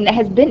something that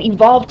has been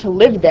evolved to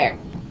live there?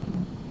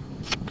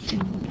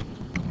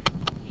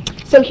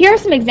 So here are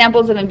some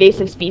examples of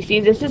invasive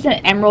species. This is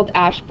an emerald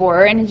ash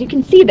borer, and as you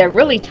can see, they're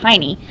really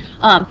tiny.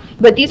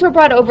 But these were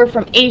brought over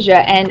from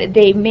Asia, and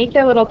they make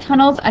their little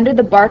tunnels under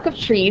the bark of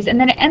trees, and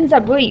then it ends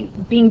up really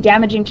being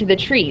damaging to the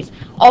trees.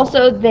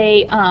 Also,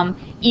 they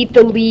eat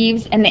the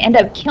leaves, and they end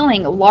up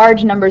killing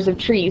large numbers of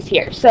trees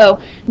here.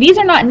 So these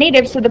are not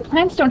native, so the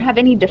plants don't have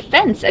any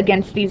defense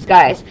against these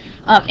guys.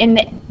 In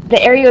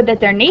the area that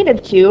they're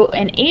native to,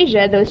 in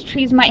Asia, those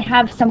trees might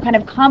have some kind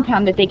of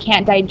compound that they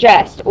can't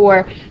digest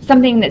or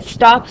something that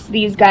stops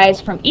these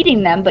guys from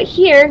eating them, but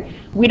here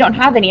we don't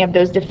have any of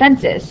those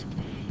defenses.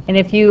 And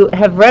if you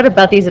have read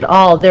about these at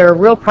all, they're a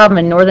real problem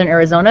in northern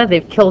Arizona.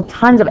 They've killed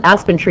tons of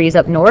aspen trees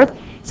up north.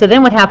 So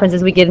then what happens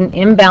is we get an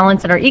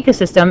imbalance in our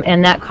ecosystem,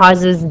 and that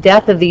causes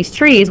death of these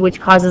trees,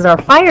 which causes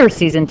our fire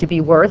season to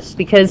be worse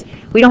because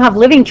we don't have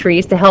living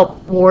trees to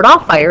help ward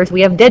off fires.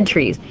 We have dead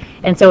trees.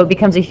 And so it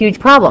becomes a huge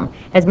problem.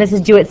 As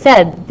Mrs. Jewett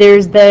said,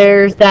 there's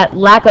that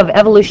lack of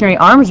evolutionary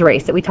arms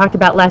race that we talked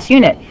about last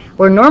unit,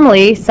 where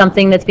normally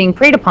something that's being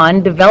preyed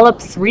upon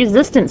develops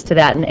resistance to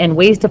that and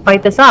ways to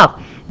fight this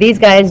off. These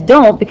guys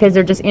don't because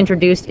they're just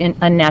introduced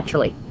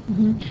unnaturally.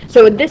 Mm-hmm.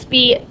 So would this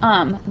be,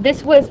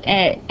 this was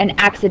an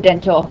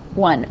accidental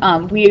one.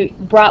 We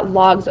brought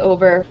logs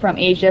over from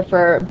Asia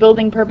for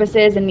building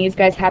purposes, and these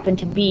guys happened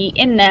to be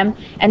in them,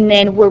 and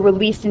then were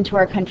released into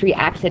our country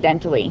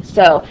accidentally.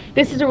 So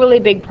this is a really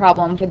big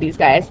problem for these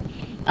guys.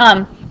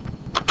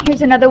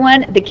 Here's another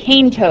one, the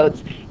cane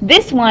toads.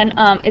 This one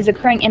is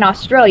occurring in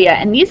Australia,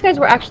 and these guys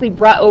were actually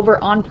brought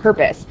over on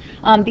purpose.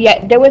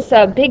 There was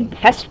a big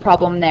pest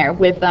problem there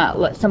with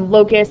some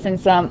locusts and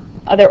some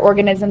other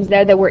organisms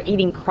there that were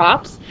eating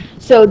crops.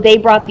 So they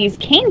brought these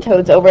cane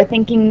toads over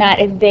thinking that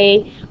if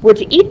they were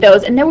to eat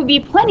those, and there would be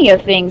plenty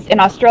of things in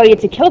Australia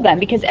to kill them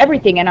because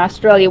everything in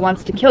Australia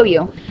wants to kill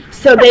you.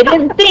 So they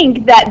didn't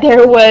think that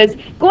there was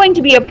going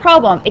to be a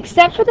problem,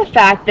 except for the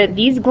fact that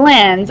these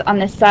glands on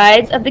the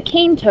sides of the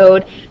cane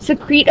toad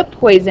secrete a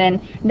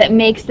poison that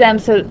makes them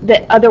so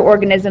that other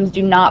organisms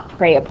do not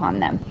prey upon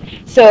them.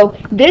 So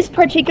this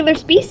particular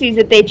species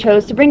that they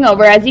chose to bring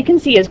over, as you can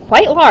see, is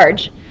quite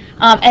large,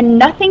 and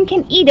nothing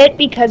can eat it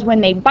because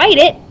when they bite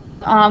it,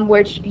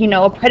 which, you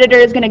know, a predator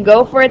is going to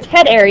go for its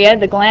head area,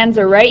 the glands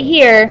are right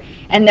here,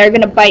 and they're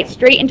going to bite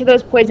straight into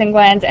those poison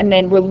glands and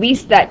then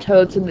release that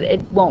toad so that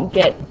it won't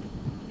get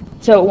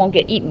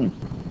eaten.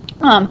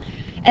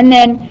 And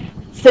then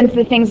since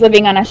the things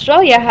living on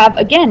Australia have,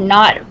 again,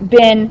 not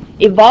been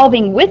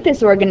evolving with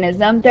this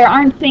organism, there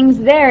aren't things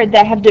there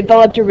that have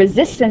developed a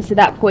resistance to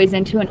that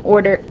poison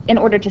in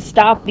order to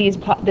stop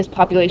this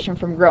population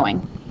from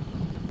growing.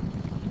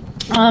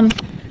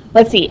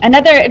 Let's see,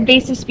 another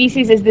invasive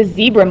species is the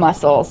zebra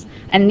mussels.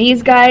 And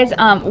these guys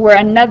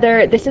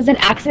this is an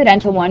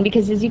accidental one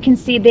because, as you can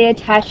see, they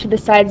attach to the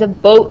sides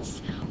of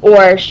boats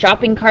or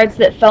shopping carts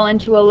that fell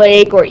into a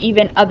lake, or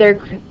even other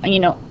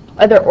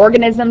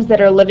organisms that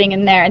are living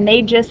in there, and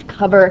they just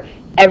cover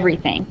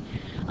everything.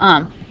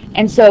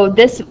 And so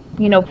this,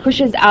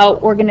 pushes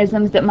out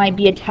organisms that might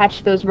be attached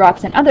to those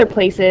rocks in other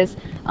places,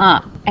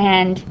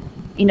 and,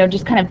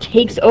 just kind of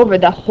takes over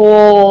the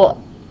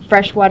whole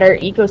freshwater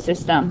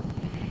ecosystem.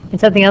 And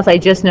something else I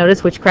just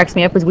noticed, which cracks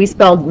me up, is we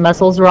spelled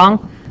muscles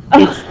wrong.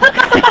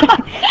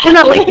 They're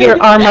not like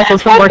your arm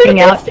muscles from working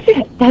out.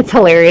 That's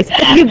hilarious.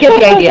 You get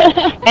the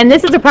idea. And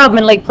this is a problem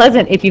in Lake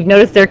Pleasant. If you've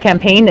noticed their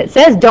campaign that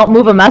says "Don't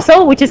move a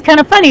muscle," which is kind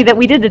of funny that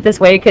we did it this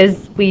way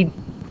because we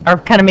are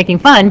kind of making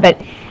fun.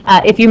 But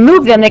if you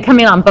move them, they come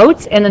in on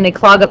boats and then they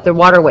clog up their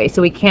waterway.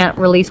 So we can't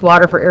release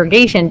water for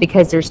irrigation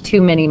because there's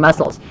too many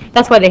mussels.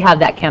 That's why they have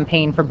that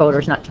campaign for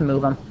boaters not to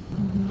move them.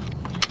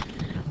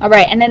 All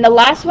right, and then the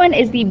last one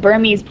is the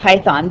Burmese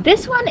python.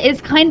 This one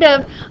is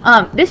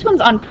this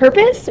one's on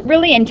purpose,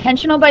 really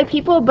intentional by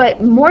people,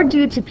 but more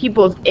due to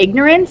people's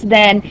ignorance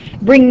than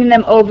bringing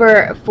them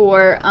over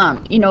for,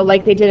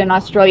 like they did in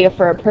Australia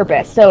for a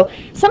purpose. So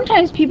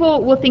sometimes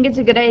people will think it's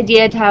a good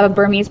idea to have a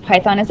Burmese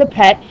python as a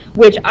pet,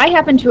 which I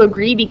happen to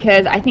agree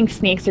because I think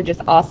snakes are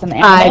just awesome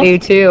animals. I do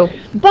too.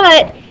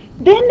 But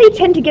then they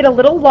tend to get a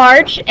little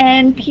large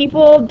and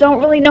people don't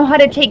really know how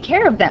to take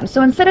care of them.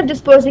 So instead of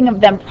disposing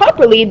of them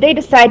properly, they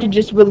decide to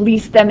just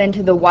release them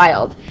into the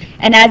wild.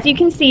 And as you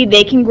can see,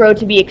 they can grow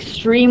to be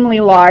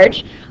extremely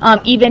large.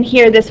 Even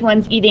here, this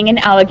one's eating an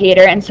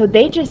alligator, and so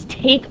they just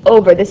take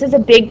over. This is a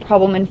big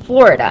problem in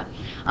Florida.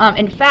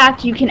 In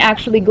fact, you can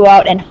actually go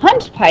out and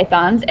hunt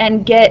pythons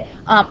and get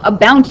a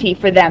bounty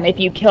for them if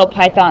you kill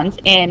pythons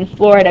in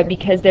Florida,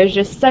 because there's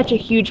just such a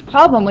huge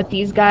problem with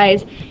these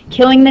guys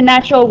killing the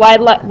natural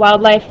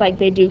wildlife like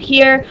they do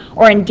here,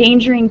 or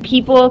endangering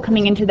people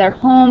coming into their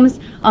homes,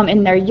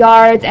 in their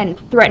yards, and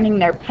threatening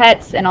their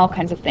pets and all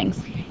kinds of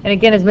things. And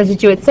again, as Mrs.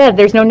 Jewett said,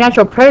 there's no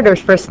natural predators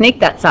for a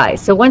snake that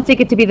size. So once they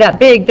get to be that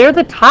big, they're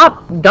the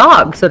top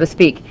dog, so to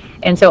speak.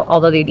 And so,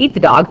 although they'd eat the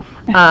dog,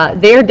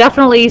 they're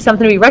definitely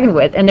something to be reckoned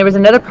with. And there was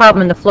another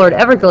problem in the Florida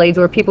Everglades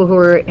where people who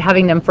were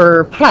having them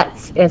for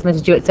pets, as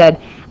Mrs. Jewett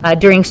said,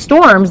 during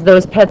storms,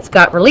 those pets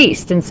got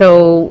released. And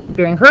so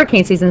during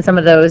hurricane season, some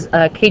of those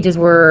cages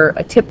were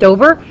tipped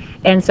over.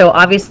 And so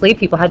obviously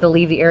people had to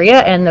leave the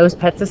area, and those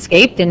pets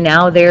escaped, and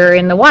now they're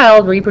in the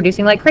wild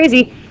reproducing like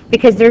crazy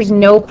because there's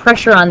no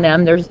pressure on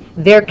them.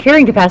 Their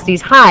carrying capacity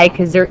is high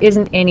because there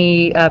isn't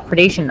any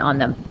predation on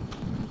them.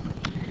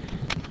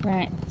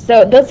 Right.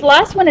 So this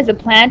last one is a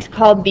plant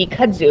called the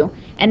kudzu,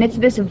 and it's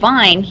this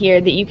vine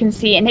here that you can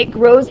see, and it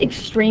grows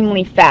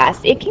extremely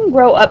fast. It can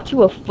grow up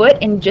to a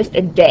foot in just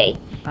a day.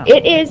 Wow.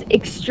 It is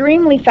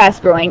extremely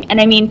fast growing, and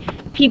I mean,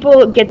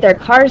 people get their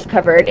cars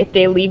covered if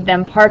they leave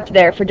them parked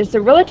there for just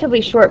a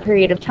relatively short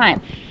period of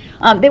time.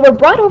 They were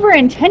brought over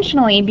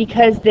intentionally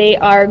because they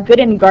are good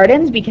in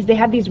gardens because they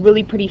have these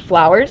really pretty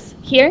flowers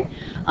here.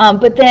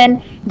 But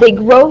then they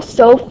grow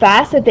so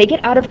fast that they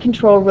get out of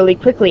control really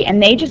quickly,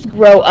 and they just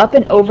grow up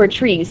and over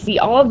trees. See,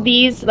 all of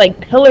these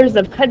like pillars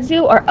of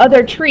kudzu are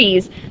other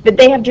trees that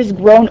they have just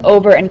grown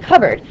over and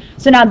covered.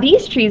 So now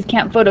these trees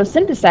can't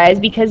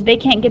photosynthesize because they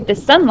can't get the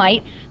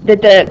sunlight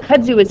that the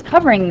kudzu is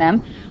covering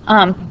them.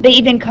 They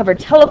even cover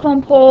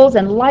telephone poles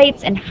and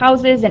lights and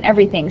houses and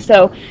everything.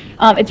 So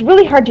it's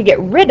really hard to get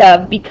rid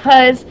of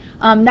because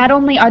not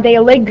only are they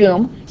a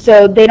legume,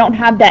 so they don't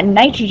have that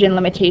nitrogen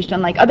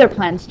limitation like other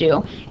plants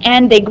do,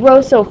 and they grow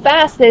so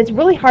fast that it's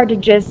really hard to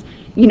just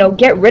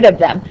get rid of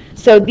them.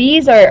 So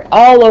these are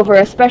all over,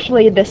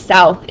 especially the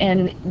south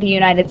in the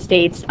United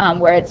States,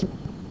 where it's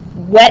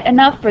wet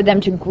enough for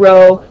them to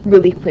grow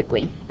really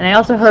quickly. And I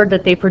also heard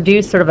that they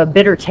produce sort of a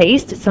bitter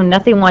taste, so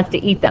nothing wants to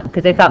eat them,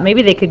 because they thought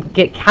maybe they could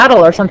get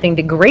cattle or something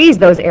to graze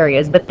those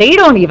areas, but they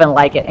don't even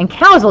like it, and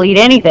cows will eat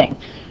anything.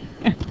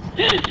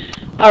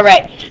 All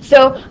right,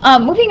 so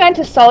moving on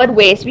to solid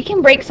waste, we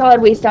can break solid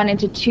waste down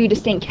into two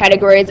distinct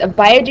categories of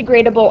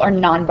biodegradable or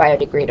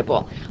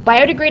non-biodegradable.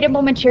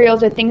 Biodegradable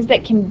materials are things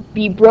that can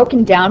be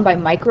broken down by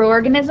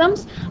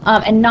microorganisms,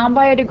 and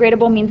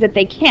non-biodegradable means that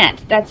they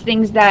can't. That's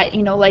things that,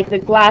 you know, like the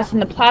glass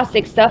and the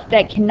plastic stuff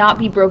that cannot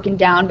be broken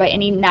down by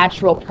any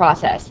natural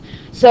process.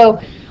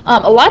 So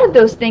a lot of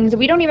those things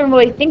we don't even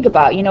really think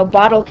about, you know,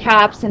 bottle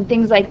caps and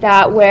things like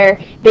that, where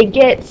they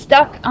get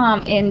stuck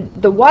in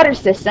the water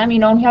system, you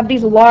know, and you have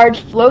these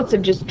large floats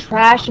of just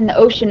trash in the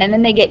ocean, and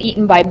then they get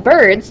eaten by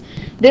birds.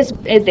 This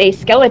is a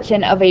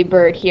skeleton of a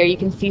bird here. You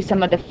can see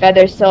some of the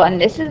feathers still, and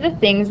this is the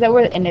things that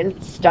were in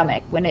its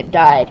stomach when it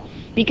died.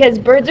 Because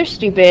birds are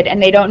stupid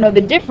and they don't know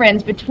the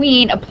difference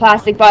between a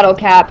plastic bottle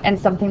cap and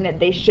something that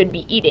they should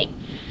be eating.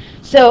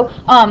 So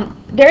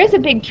there is a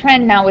big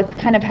trend now with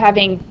kind of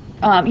having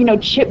you know,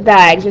 chip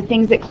bags or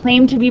things that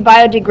claim to be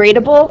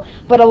biodegradable,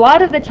 but a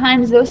lot of the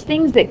times those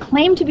things that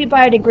claim to be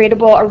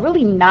biodegradable are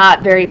really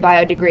not very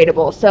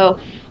biodegradable. So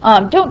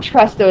don't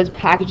trust those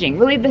packaging.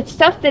 Really, the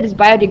stuff that is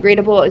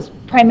biodegradable is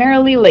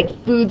primarily like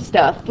food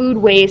stuff, food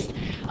waste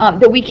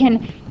that we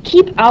can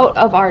keep out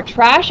of our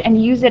trash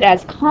and use it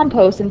as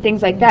compost and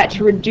things like that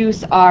to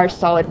reduce our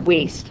solid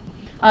waste.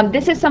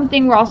 This is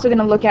something we're also going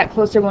to look at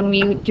closer when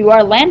we do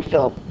our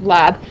landfill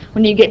lab.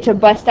 When you get to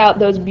bust out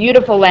those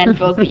beautiful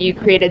landfills that you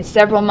created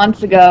several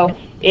months ago,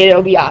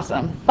 it'll be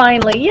awesome.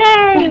 Finally,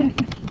 yay!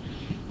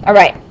 All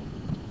right.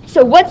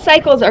 So what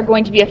cycles are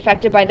going to be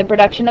affected by the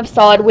production of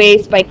solid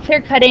waste, by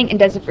clear cutting and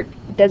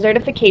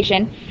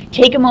desertification?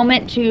 Take a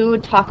moment to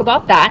talk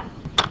about that.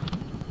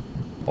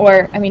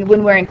 Or, I mean,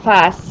 when we're in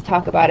class,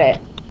 talk about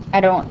it.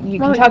 You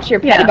can talk to your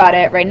pet about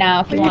it right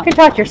now if you want. You can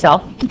talk to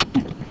yourself.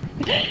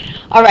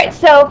 All right,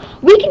 so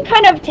we can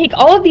kind of take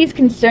all of these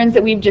concerns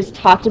that we've just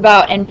talked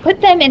about and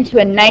put them into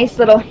a nice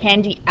little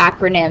handy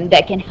acronym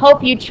that can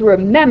help you to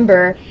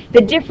remember the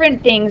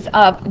different things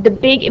of the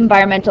big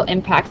environmental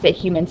impacts that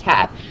humans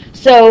have.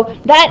 So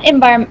that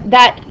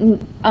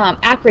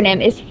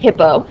acronym is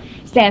HIPPO,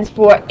 stands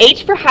for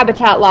H for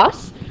habitat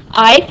loss,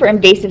 I for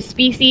invasive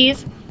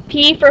species,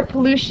 P for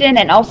pollution,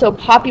 and also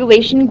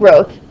population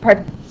growth,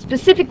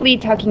 specifically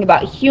talking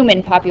about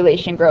human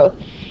population growth,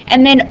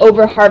 and then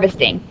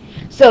over-harvesting.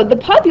 So the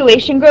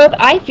population growth,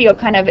 I feel,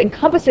 kind of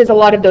encompasses a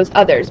lot of those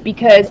others,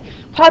 because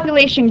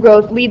population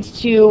growth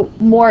leads to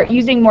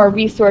using more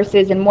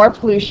resources and more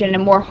pollution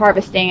and more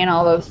harvesting and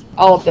all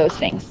of those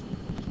things.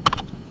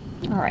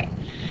 All right.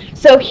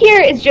 So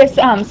here is just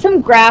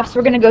some graphs.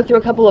 We're going to go through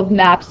a couple of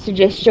maps to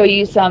just show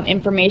you some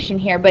information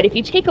here. But if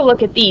you take a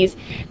look at these,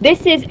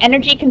 this is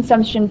energy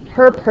consumption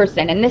per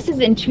person, and this is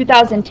in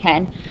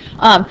 2010.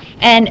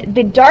 And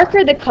the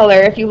darker the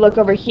color, if you look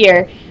over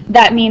here,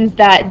 that means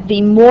that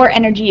the more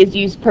energy is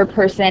used per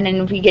person,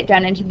 and if we get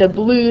down into the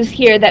blues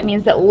here, that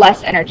means that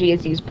less energy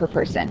is used per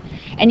person.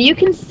 And you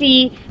can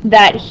see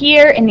that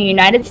here in the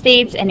United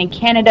States and in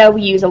Canada,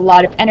 we use a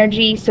lot of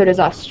energy. So does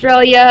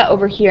Australia.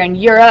 Over here in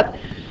Europe,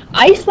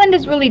 Iceland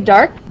is really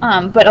dark,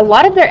 but a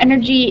lot of their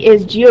energy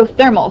is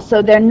geothermal,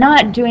 so they're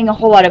not doing a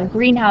whole lot of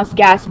greenhouse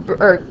gas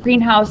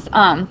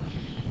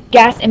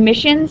gas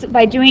emissions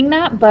by doing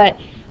that, but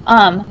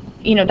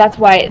you know, that's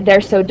why they're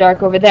so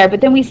dark over there.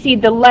 But then we see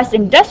the less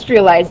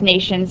industrialized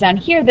nations down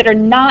here that are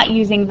not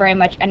using very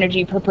much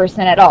energy per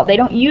person at all. They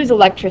don't use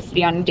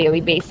electricity on a daily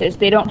basis.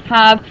 They don't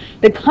have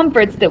the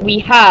comforts that we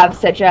have,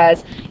 such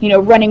as, you know,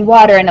 running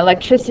water and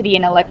electricity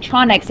and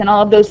electronics and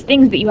all of those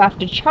things that you have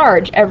to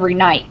charge every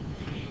night.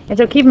 And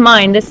so keep in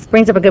mind, this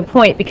brings up a good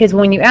point, because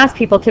when you ask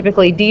people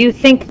typically, do you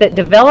think that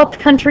developed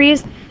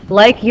countries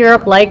like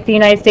Europe, like the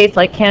United States,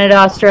 like Canada,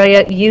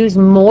 Australia, use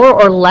more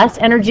or less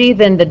energy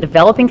than the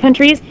developing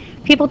countries?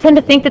 People tend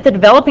to think that the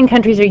developing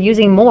countries are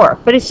using more,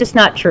 but it's just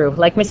not true.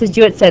 Like Mrs.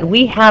 Jewett said,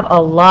 we have a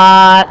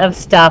lot of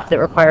stuff that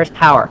requires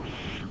power,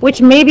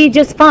 which may be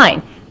just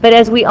fine. But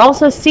as we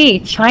also see,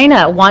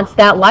 China wants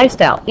that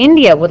lifestyle.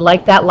 India would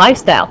like that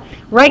lifestyle.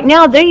 Right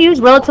now, they use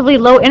relatively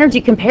low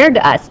energy compared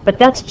to us, but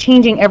that's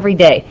changing every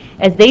day.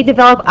 As they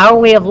develop our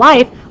way of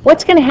life,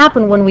 what's going to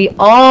happen when we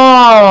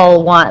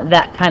all want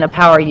that kind of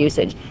power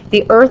usage?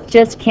 The Earth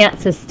just can't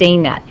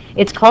sustain that.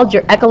 It's called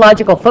your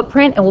ecological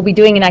footprint, and we'll be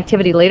doing an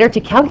activity later to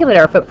calculate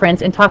our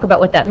footprints and talk about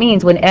what that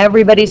means when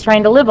everybody's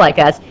trying to live like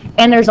us,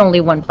 and there's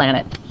only one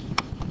planet.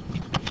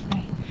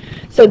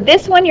 So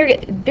this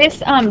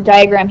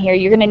diagram here,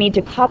 you're going to need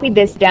to copy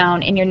this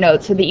down in your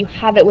notes so that you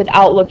have it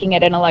without looking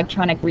at an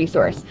electronic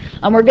resource.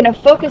 We're going to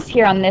focus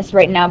here on this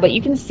right now, but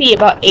you can see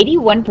about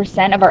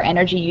 81% of our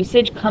energy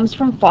usage comes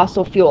from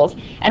fossil fuels,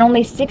 and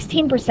only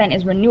 16%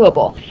 is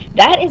renewable.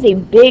 That is a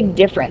big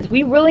difference.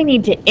 We really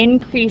need to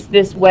increase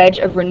this wedge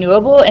of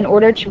renewable in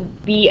order to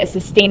be a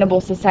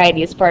sustainable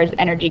society as far as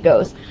energy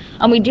goes.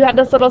 We do have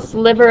this little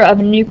sliver of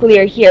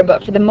nuclear here,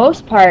 but for the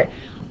most part,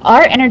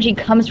 our energy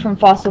comes from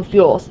fossil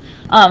fuels.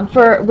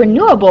 For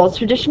renewables,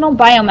 traditional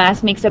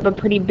biomass makes up a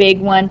pretty big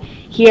one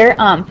here.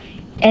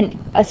 And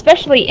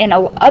especially in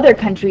other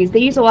countries, they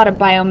use a lot of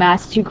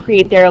biomass to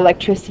create their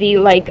electricity.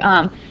 Like,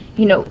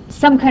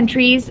 some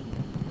countries,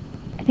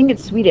 I think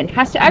it's Sweden,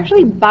 has to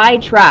actually buy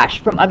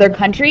trash from other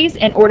countries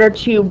in order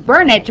to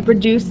burn it to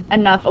produce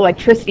enough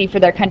electricity for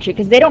their country,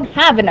 because they don't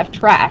have enough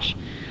trash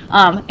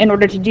in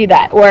order to do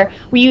that. Or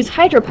we use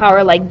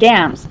hydropower like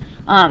dams.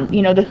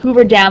 The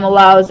Hoover Dam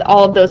allows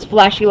all of those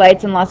flashy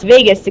lights in Las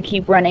Vegas to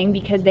keep running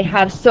because they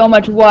have so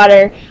much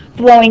water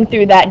flowing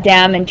through that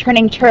dam and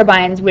turning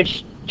turbines,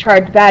 which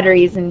charge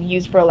batteries and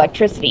use for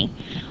electricity.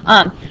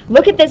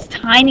 Look at this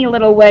tiny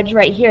little wedge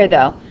right here,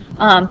 though.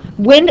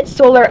 Wind,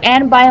 solar,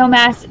 and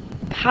biomass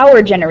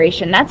power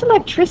generation. That's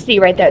electricity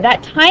right there.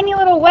 That tiny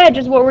little wedge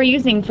is what we're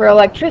using for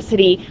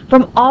electricity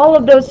from all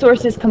of those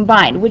sources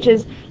combined, which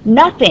is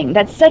nothing.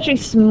 That's such a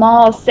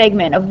small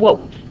segment of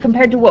what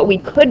compared to what we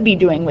could be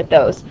doing with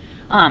those.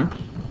 And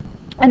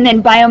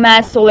then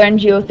biomass, solar, and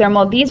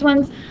geothermal. These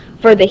ones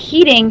for the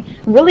heating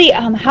really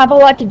have a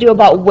lot to do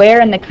about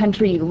where in the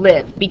country you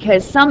live,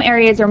 because some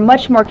areas are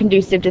much more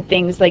conducive to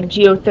things like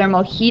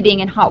geothermal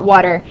heating and hot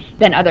water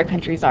than other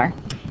countries are.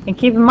 And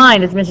keep in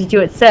mind, as Mrs.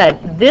 Jewett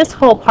said, this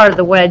whole part of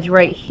the wedge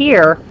right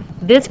here,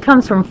 this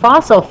comes from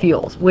fossil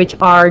fuels, which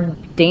are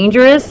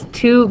dangerous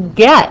to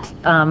get.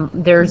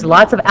 There's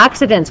lots of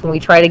accidents when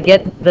we try to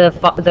get the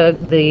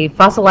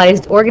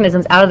fossilized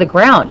organisms out of the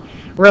ground.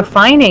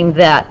 Refining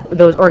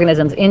those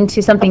organisms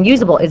into something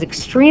usable is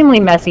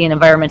extremely messy and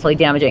environmentally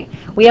damaging.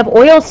 We have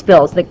oil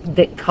spills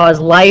that cause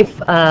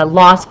life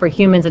loss for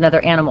humans and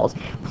other animals.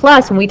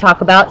 Plus, when we talk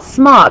about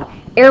smog,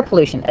 air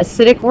pollution,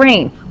 acidic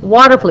rain,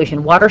 water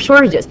pollution, water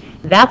shortages,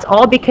 that's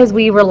all because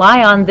we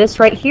rely on this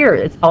right here.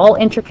 It's all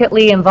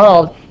intricately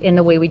involved in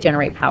the way we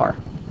generate power.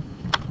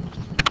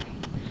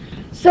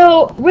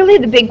 So really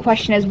the big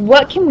question is,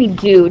 what can we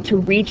do to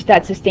reach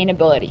that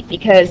sustainability?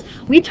 Because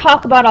we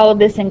talk about all of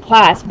this in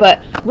class,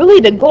 but really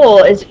the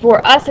goal is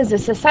for us as a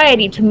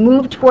society to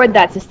move toward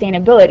that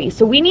sustainability.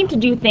 So we need to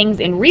do things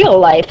in real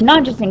life,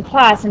 not just in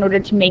class, in order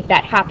to make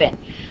that happen.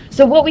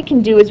 So what we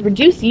can do is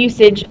reduce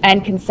usage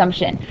and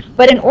consumption.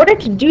 But in order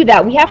to do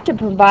that, we have to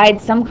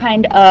provide some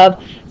kind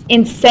of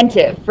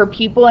incentive for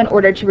people in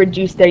order to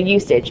reduce their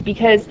usage.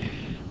 Because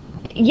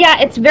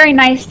yeah, it's very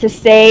nice to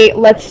say,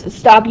 let's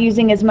stop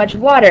using as much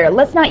water,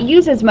 let's not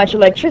use as much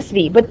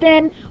electricity, but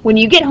then when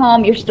you get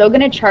home, you're still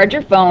going to charge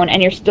your phone,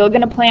 and you're still going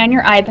to play on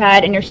your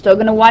iPad, and you're still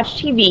going to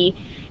watch TV,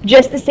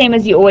 just the same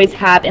as you always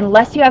have,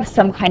 unless you have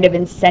some kind of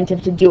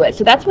incentive to do it.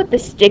 So that's what the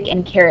stick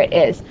and carrot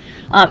is.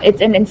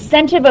 It's an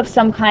incentive of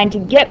some kind to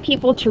get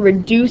people to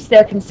reduce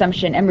their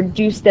consumption and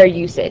reduce their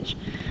usage.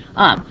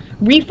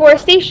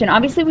 Reforestation,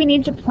 obviously we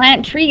need to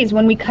plant trees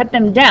when we cut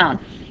them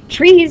down.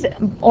 Trees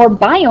or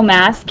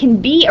biomass can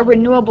be a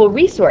renewable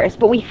resource,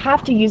 but we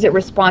have to use it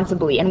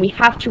responsibly, and we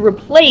have to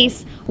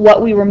replace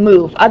what we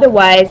remove.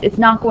 Otherwise, it's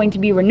not going to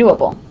be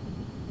renewable.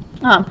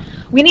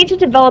 We need to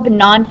develop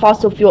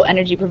non-fossil fuel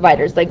energy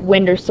providers like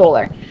wind or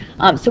solar.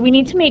 So we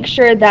need to make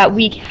sure that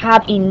we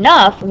have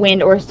enough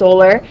wind or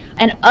solar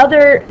and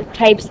other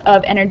types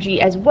of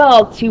energy as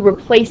well to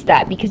replace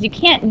that, because you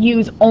can't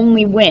use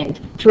only wind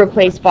to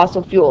replace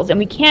fossil fuels, and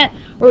we can't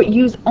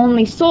use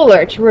only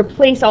solar to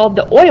replace all of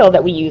the oil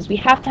that we use. We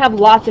have to have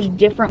lots of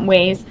different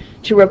ways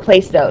to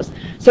replace those.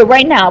 So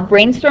right now,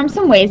 brainstorm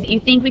some ways that you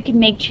think we can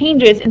make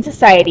changes in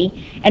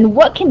society, and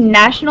what can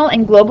national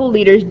and global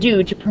leaders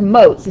do to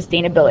promote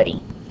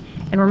sustainability.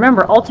 And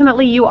remember,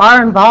 ultimately you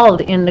are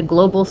involved in the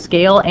global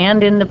scale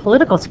and in the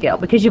political scale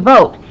because you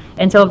vote.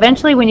 And so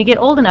eventually when you get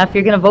old enough,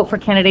 you're going to vote for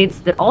candidates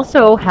that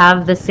also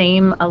have the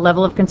same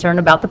level of concern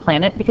about the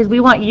planet, because we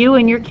want you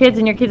and your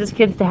kids'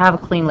 kids to have a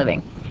clean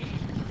living.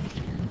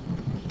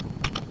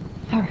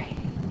 All right.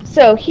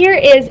 So here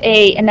is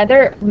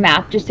another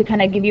map just to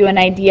kind of give you an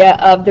idea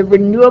of the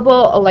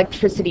renewable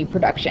electricity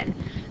production.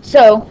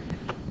 So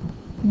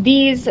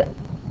these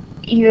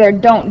either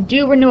don't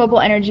do renewable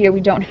energy, or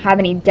we don't have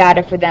any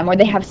data for them, or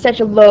they have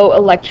such a low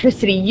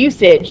electricity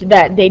usage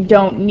that they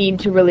don't need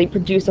to really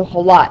produce a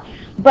whole lot.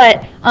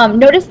 But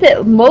notice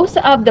that most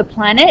of the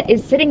planet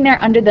is sitting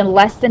there under the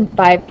less than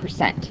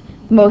 5%.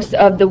 Most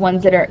of the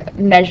ones that are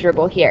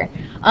measurable here.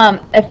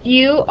 A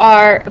few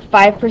are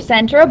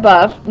 5% or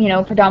above,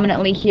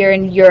 predominantly here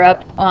in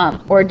Europe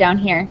or down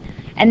here.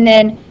 And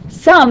then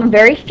some,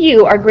 very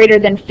few, are greater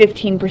than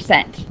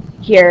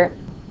 15% here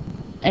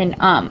in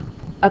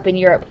up in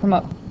Europe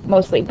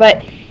mostly.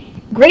 But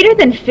greater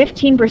than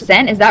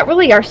 15%, is that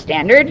really our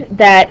standard?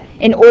 That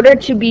in order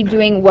to be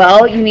doing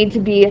well, you need to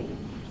be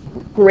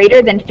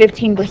greater than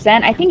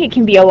 15%? I think it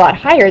can be a lot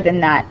higher than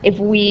that if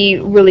we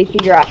really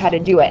figure out how to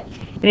do it.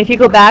 And if you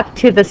go back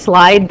to the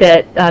slide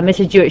that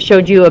Mrs. Jewett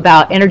showed you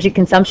about energy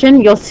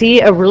consumption, you'll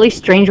see a really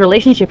strange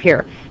relationship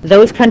here.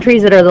 Those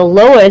countries that are the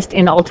lowest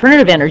in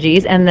alternative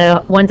energies and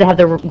the ones that have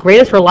the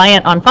greatest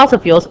reliance on fossil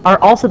fuels are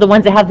also the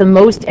ones that have the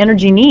most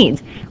energy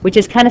needs, which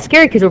is kind of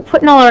scary because we're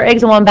putting all our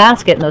eggs in one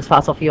basket in those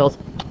fossil fuels.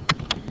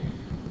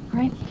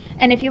 Right.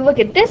 And if you look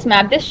at this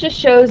map, this just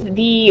shows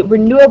the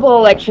renewable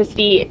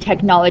electricity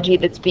technology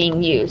that's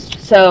being used.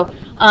 So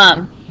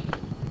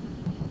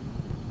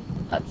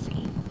let's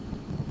see.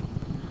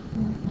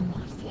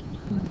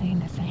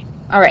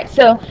 All right,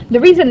 so the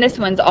reason this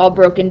one's all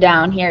broken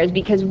down here is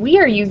because we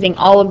are using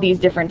all of these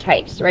different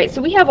types, right?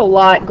 So we have a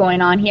lot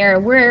going on here.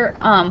 We're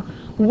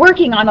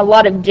working on a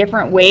lot of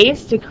different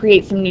ways to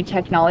create some new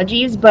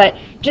technologies, but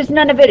just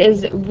none of it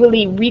is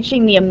really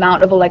reaching the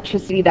amount of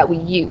electricity that we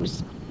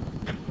use.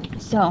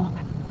 So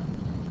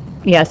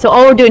yeah, so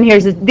all we're doing here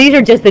is these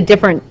are just the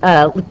different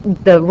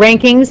the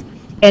rankings.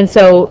 And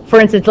so, for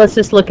instance, let's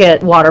just look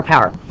at water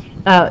power.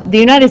 The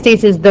United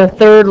States is the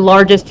third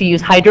largest to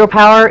use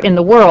hydropower in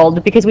the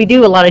world because we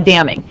do a lot of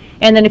damming.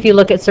 And then if you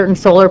look at certain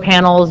solar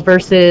panels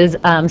versus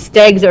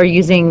STEGs are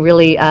using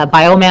really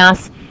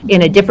biomass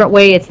in a different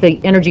way. It's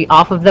the energy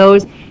off of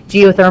those,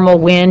 geothermal,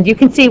 wind. You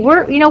can see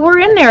we're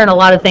in there in a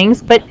lot of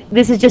things, but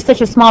this is just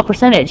such a small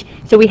percentage.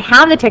 So we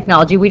have the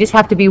technology, we just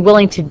have to be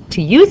willing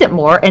to use it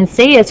more and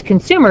say as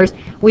consumers,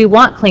 we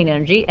want clean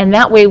energy, and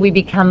that way we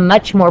become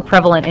much more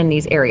prevalent in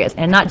these areas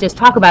and not just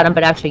talk about them,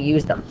 but actually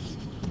use them.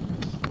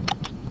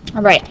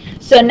 All right,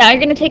 so now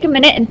you're going to take a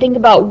minute and think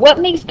about what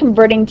makes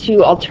converting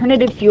to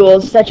alternative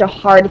fuels such a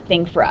hard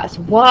thing for us.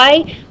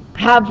 Why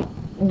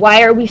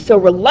are we so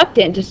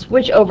reluctant to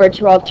switch over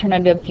to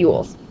alternative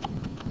fuels?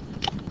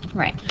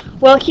 Right.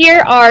 Well, here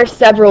are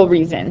several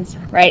reasons,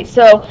 right?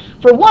 So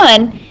for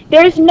one,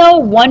 there's no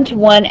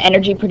one-to-one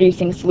energy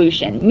producing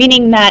solution,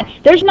 meaning that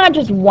there's not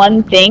just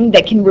one thing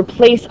that can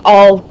replace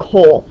all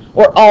coal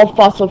or all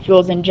fossil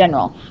fuels in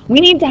general. We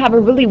need to have a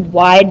really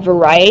wide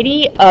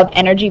variety of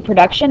energy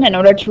production in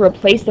order to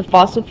replace the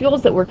fossil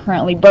fuels that we're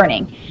currently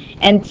burning.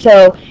 And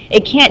so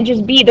it can't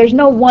just be, there's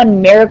no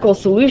one miracle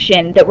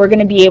solution that we're going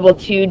to be able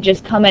to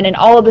just come in and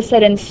all of a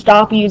sudden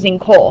stop using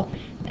coal.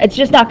 It's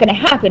just not going to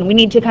happen. We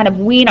need to kind of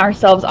wean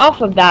ourselves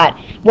off of that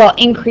while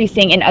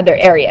increasing in other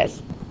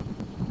areas.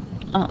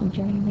 Do you have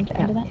anything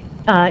to add to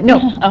that? No.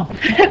 Oh,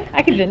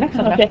 I can do the next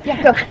one. okay.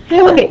 Yeah,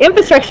 go. Okay,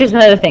 infrastructure is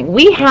another thing.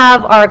 We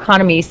have our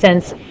economy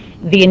since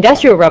the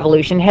Industrial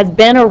Revolution has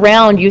been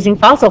around using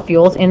fossil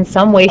fuels in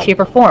some way,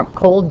 shape, or form,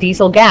 coal,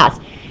 diesel, gas.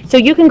 So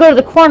you can go to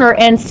the corner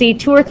and see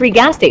 2 or 3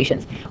 gas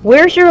stations.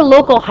 Where's your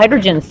local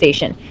hydrogen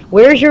station?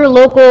 Where's your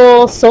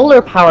local solar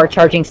power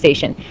charging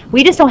station?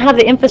 We just don't have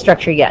the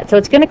infrastructure yet. So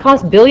it's going to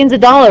cost billions of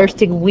dollars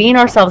to wean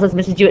ourselves, as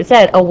Mrs. Jewett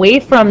said,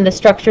 away from the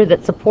structure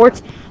that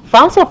supports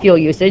fossil fuel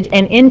usage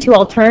and into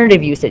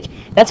alternative usage.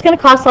 That's going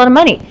to cost a lot of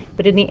money,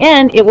 but in the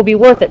end it will be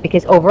worth it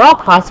because overall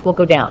costs will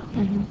go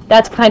down.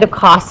 That's kind of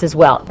costs as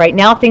well. Right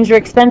now things are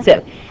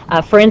expensive.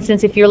 For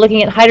instance, if you're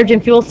looking at hydrogen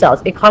fuel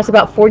cells, it costs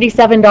about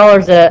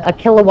 $47 a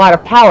kilowatt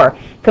of power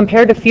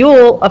compared to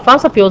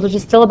fossil fuels, which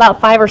is still about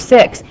 5 or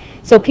 6.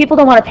 So people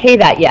don't want to pay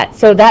that yet.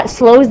 So that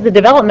slows the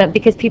development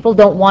because people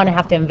don't want to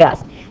have to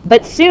invest.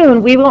 But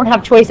soon we won't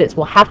have choices.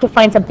 We'll have to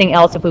find something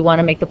else if we want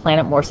to make the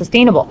planet more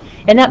sustainable.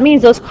 And that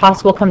means those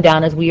costs will come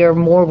down as we are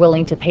more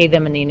willing to pay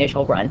them in the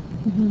initial run.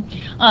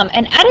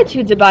 And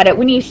attitudes about it,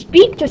 when you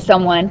speak to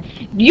someone,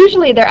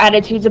 usually their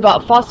attitudes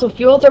about fossil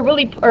fuels are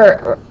really,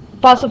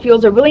 fossil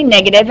fuels are really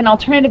negative and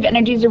alternative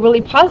energies are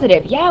really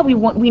positive. Yeah,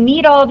 we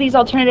need all of these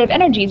alternative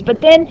energies,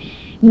 but then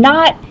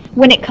not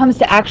when it comes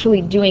to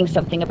actually doing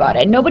something about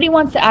it. Nobody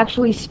wants to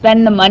actually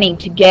spend the money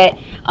to get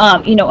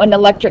an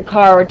electric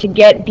car or to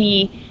get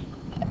the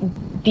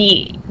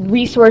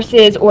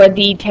resources or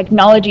the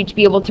technology to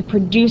be able to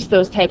produce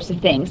those types of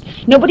things.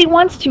 Nobody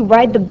wants to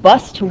ride the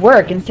bus to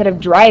work instead of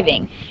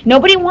driving.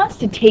 Nobody wants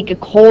to take a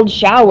cold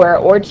shower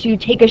or to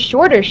take a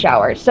shorter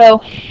shower.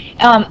 So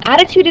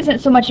attitude isn't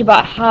so much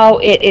about how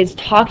it is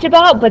talked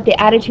about, but the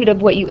attitude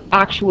of what you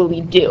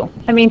actually do.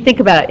 I mean,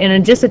 think about it.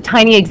 In just a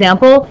tiny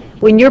example,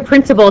 when your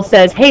principal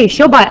says, hey,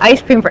 she'll buy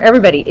ice cream for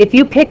everybody. If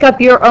you pick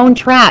up your own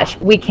trash,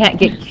 we can't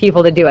get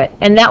people to do it.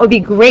 And that would be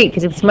great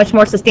because it's much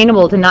more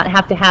sustainable to not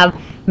have to have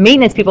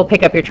maintenance people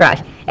pick up your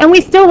trash. And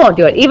we still won't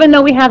do it, even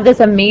though we have this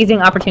amazing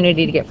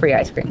opportunity to get free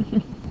ice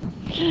cream.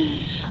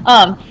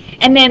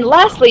 And then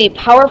lastly,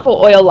 powerful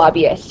oil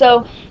lobbyists.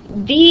 So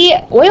the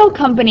oil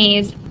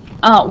companies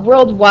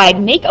worldwide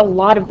make a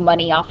lot of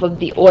money off of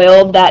the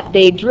oil that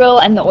they drill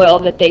and the oil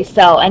that they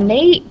sell, and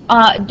they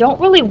don't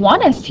really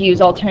want us to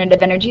use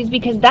alternative energies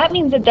because that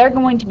means that they're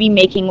going to be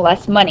making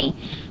less money.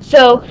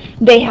 So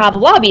they have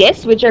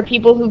lobbyists, which are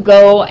people who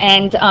go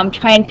and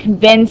try and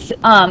convince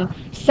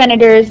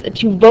senators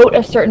to vote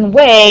a certain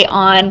way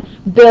on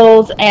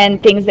bills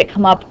and things that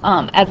come up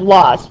as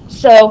laws.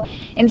 So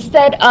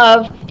instead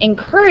of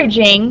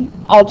encouraging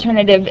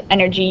alternative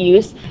energy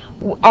use,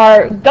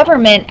 our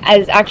government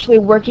is actually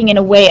working in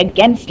a way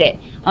against it,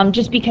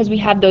 just because we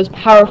have those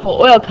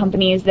powerful oil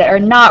companies that are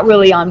not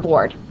really on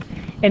board.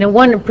 And in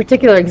one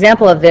particular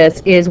example of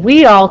this is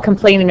we all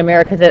complain in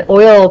America that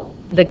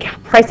the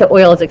price of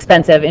oil is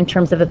expensive in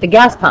terms of at the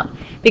gas pump,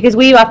 because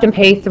we often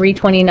pay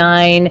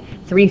 $3.29,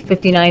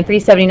 $3.59,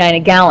 $3.79 a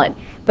gallon.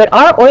 But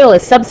our oil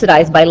is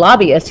subsidized by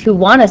lobbyists who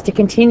want us to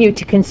continue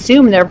to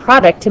consume their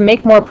product to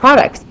make more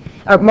products.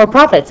 or more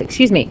profits,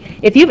 excuse me.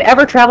 If you've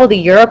ever traveled to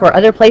Europe or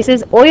other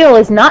places, oil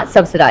is not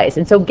subsidized,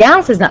 and so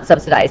gas is not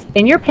subsidized.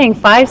 And you're paying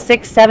 $5, $6,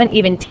 $7,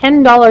 even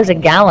 $10 a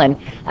gallon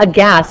of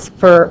gas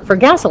for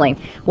gasoline.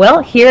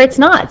 Well, here it's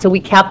not. So we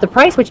cap the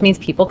price, which means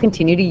people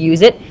continue to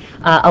use it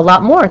a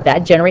lot more. That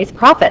generates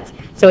profits.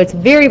 So it's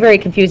very, very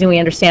confusing, we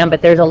understand,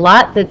 but there's a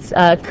lot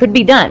that could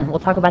be done. We'll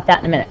talk about that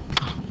in a minute.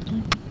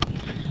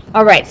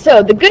 All right,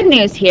 so the good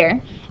news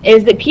here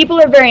is that people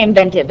are very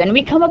inventive, and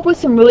we come up with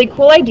some really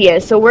cool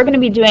ideas. So we're going to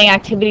be doing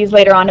activities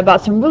later on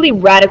about some really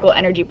radical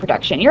energy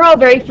production. You're all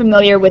very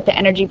familiar with the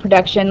energy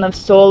production of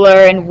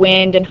solar and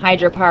wind and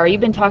hydropower.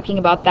 You've been talking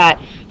about that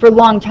for a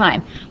long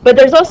time. But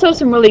there's also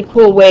some really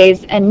cool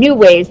ways and new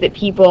ways that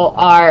people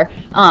are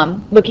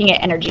looking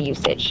at energy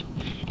usage.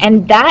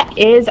 And that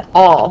is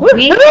all.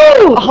 We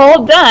are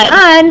all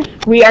done.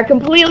 We are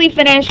completely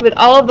finished with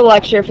all of the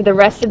lecture for the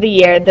rest of the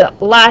year. The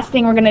last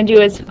thing we're going to do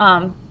is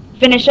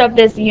finish up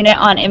this unit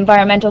on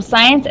environmental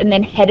science and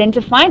then head into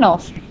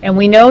finals. And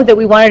we know that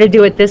we wanted to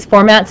do it this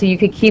format so you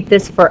could keep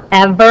this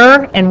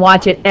forever and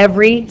watch it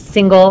every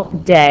single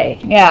day.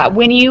 Yeah,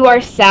 when you are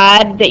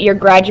sad that you're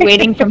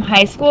graduating from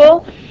high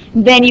school,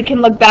 then you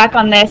can look back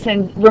on this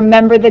and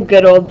remember the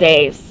good old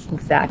days.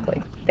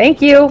 Exactly.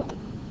 Thank you.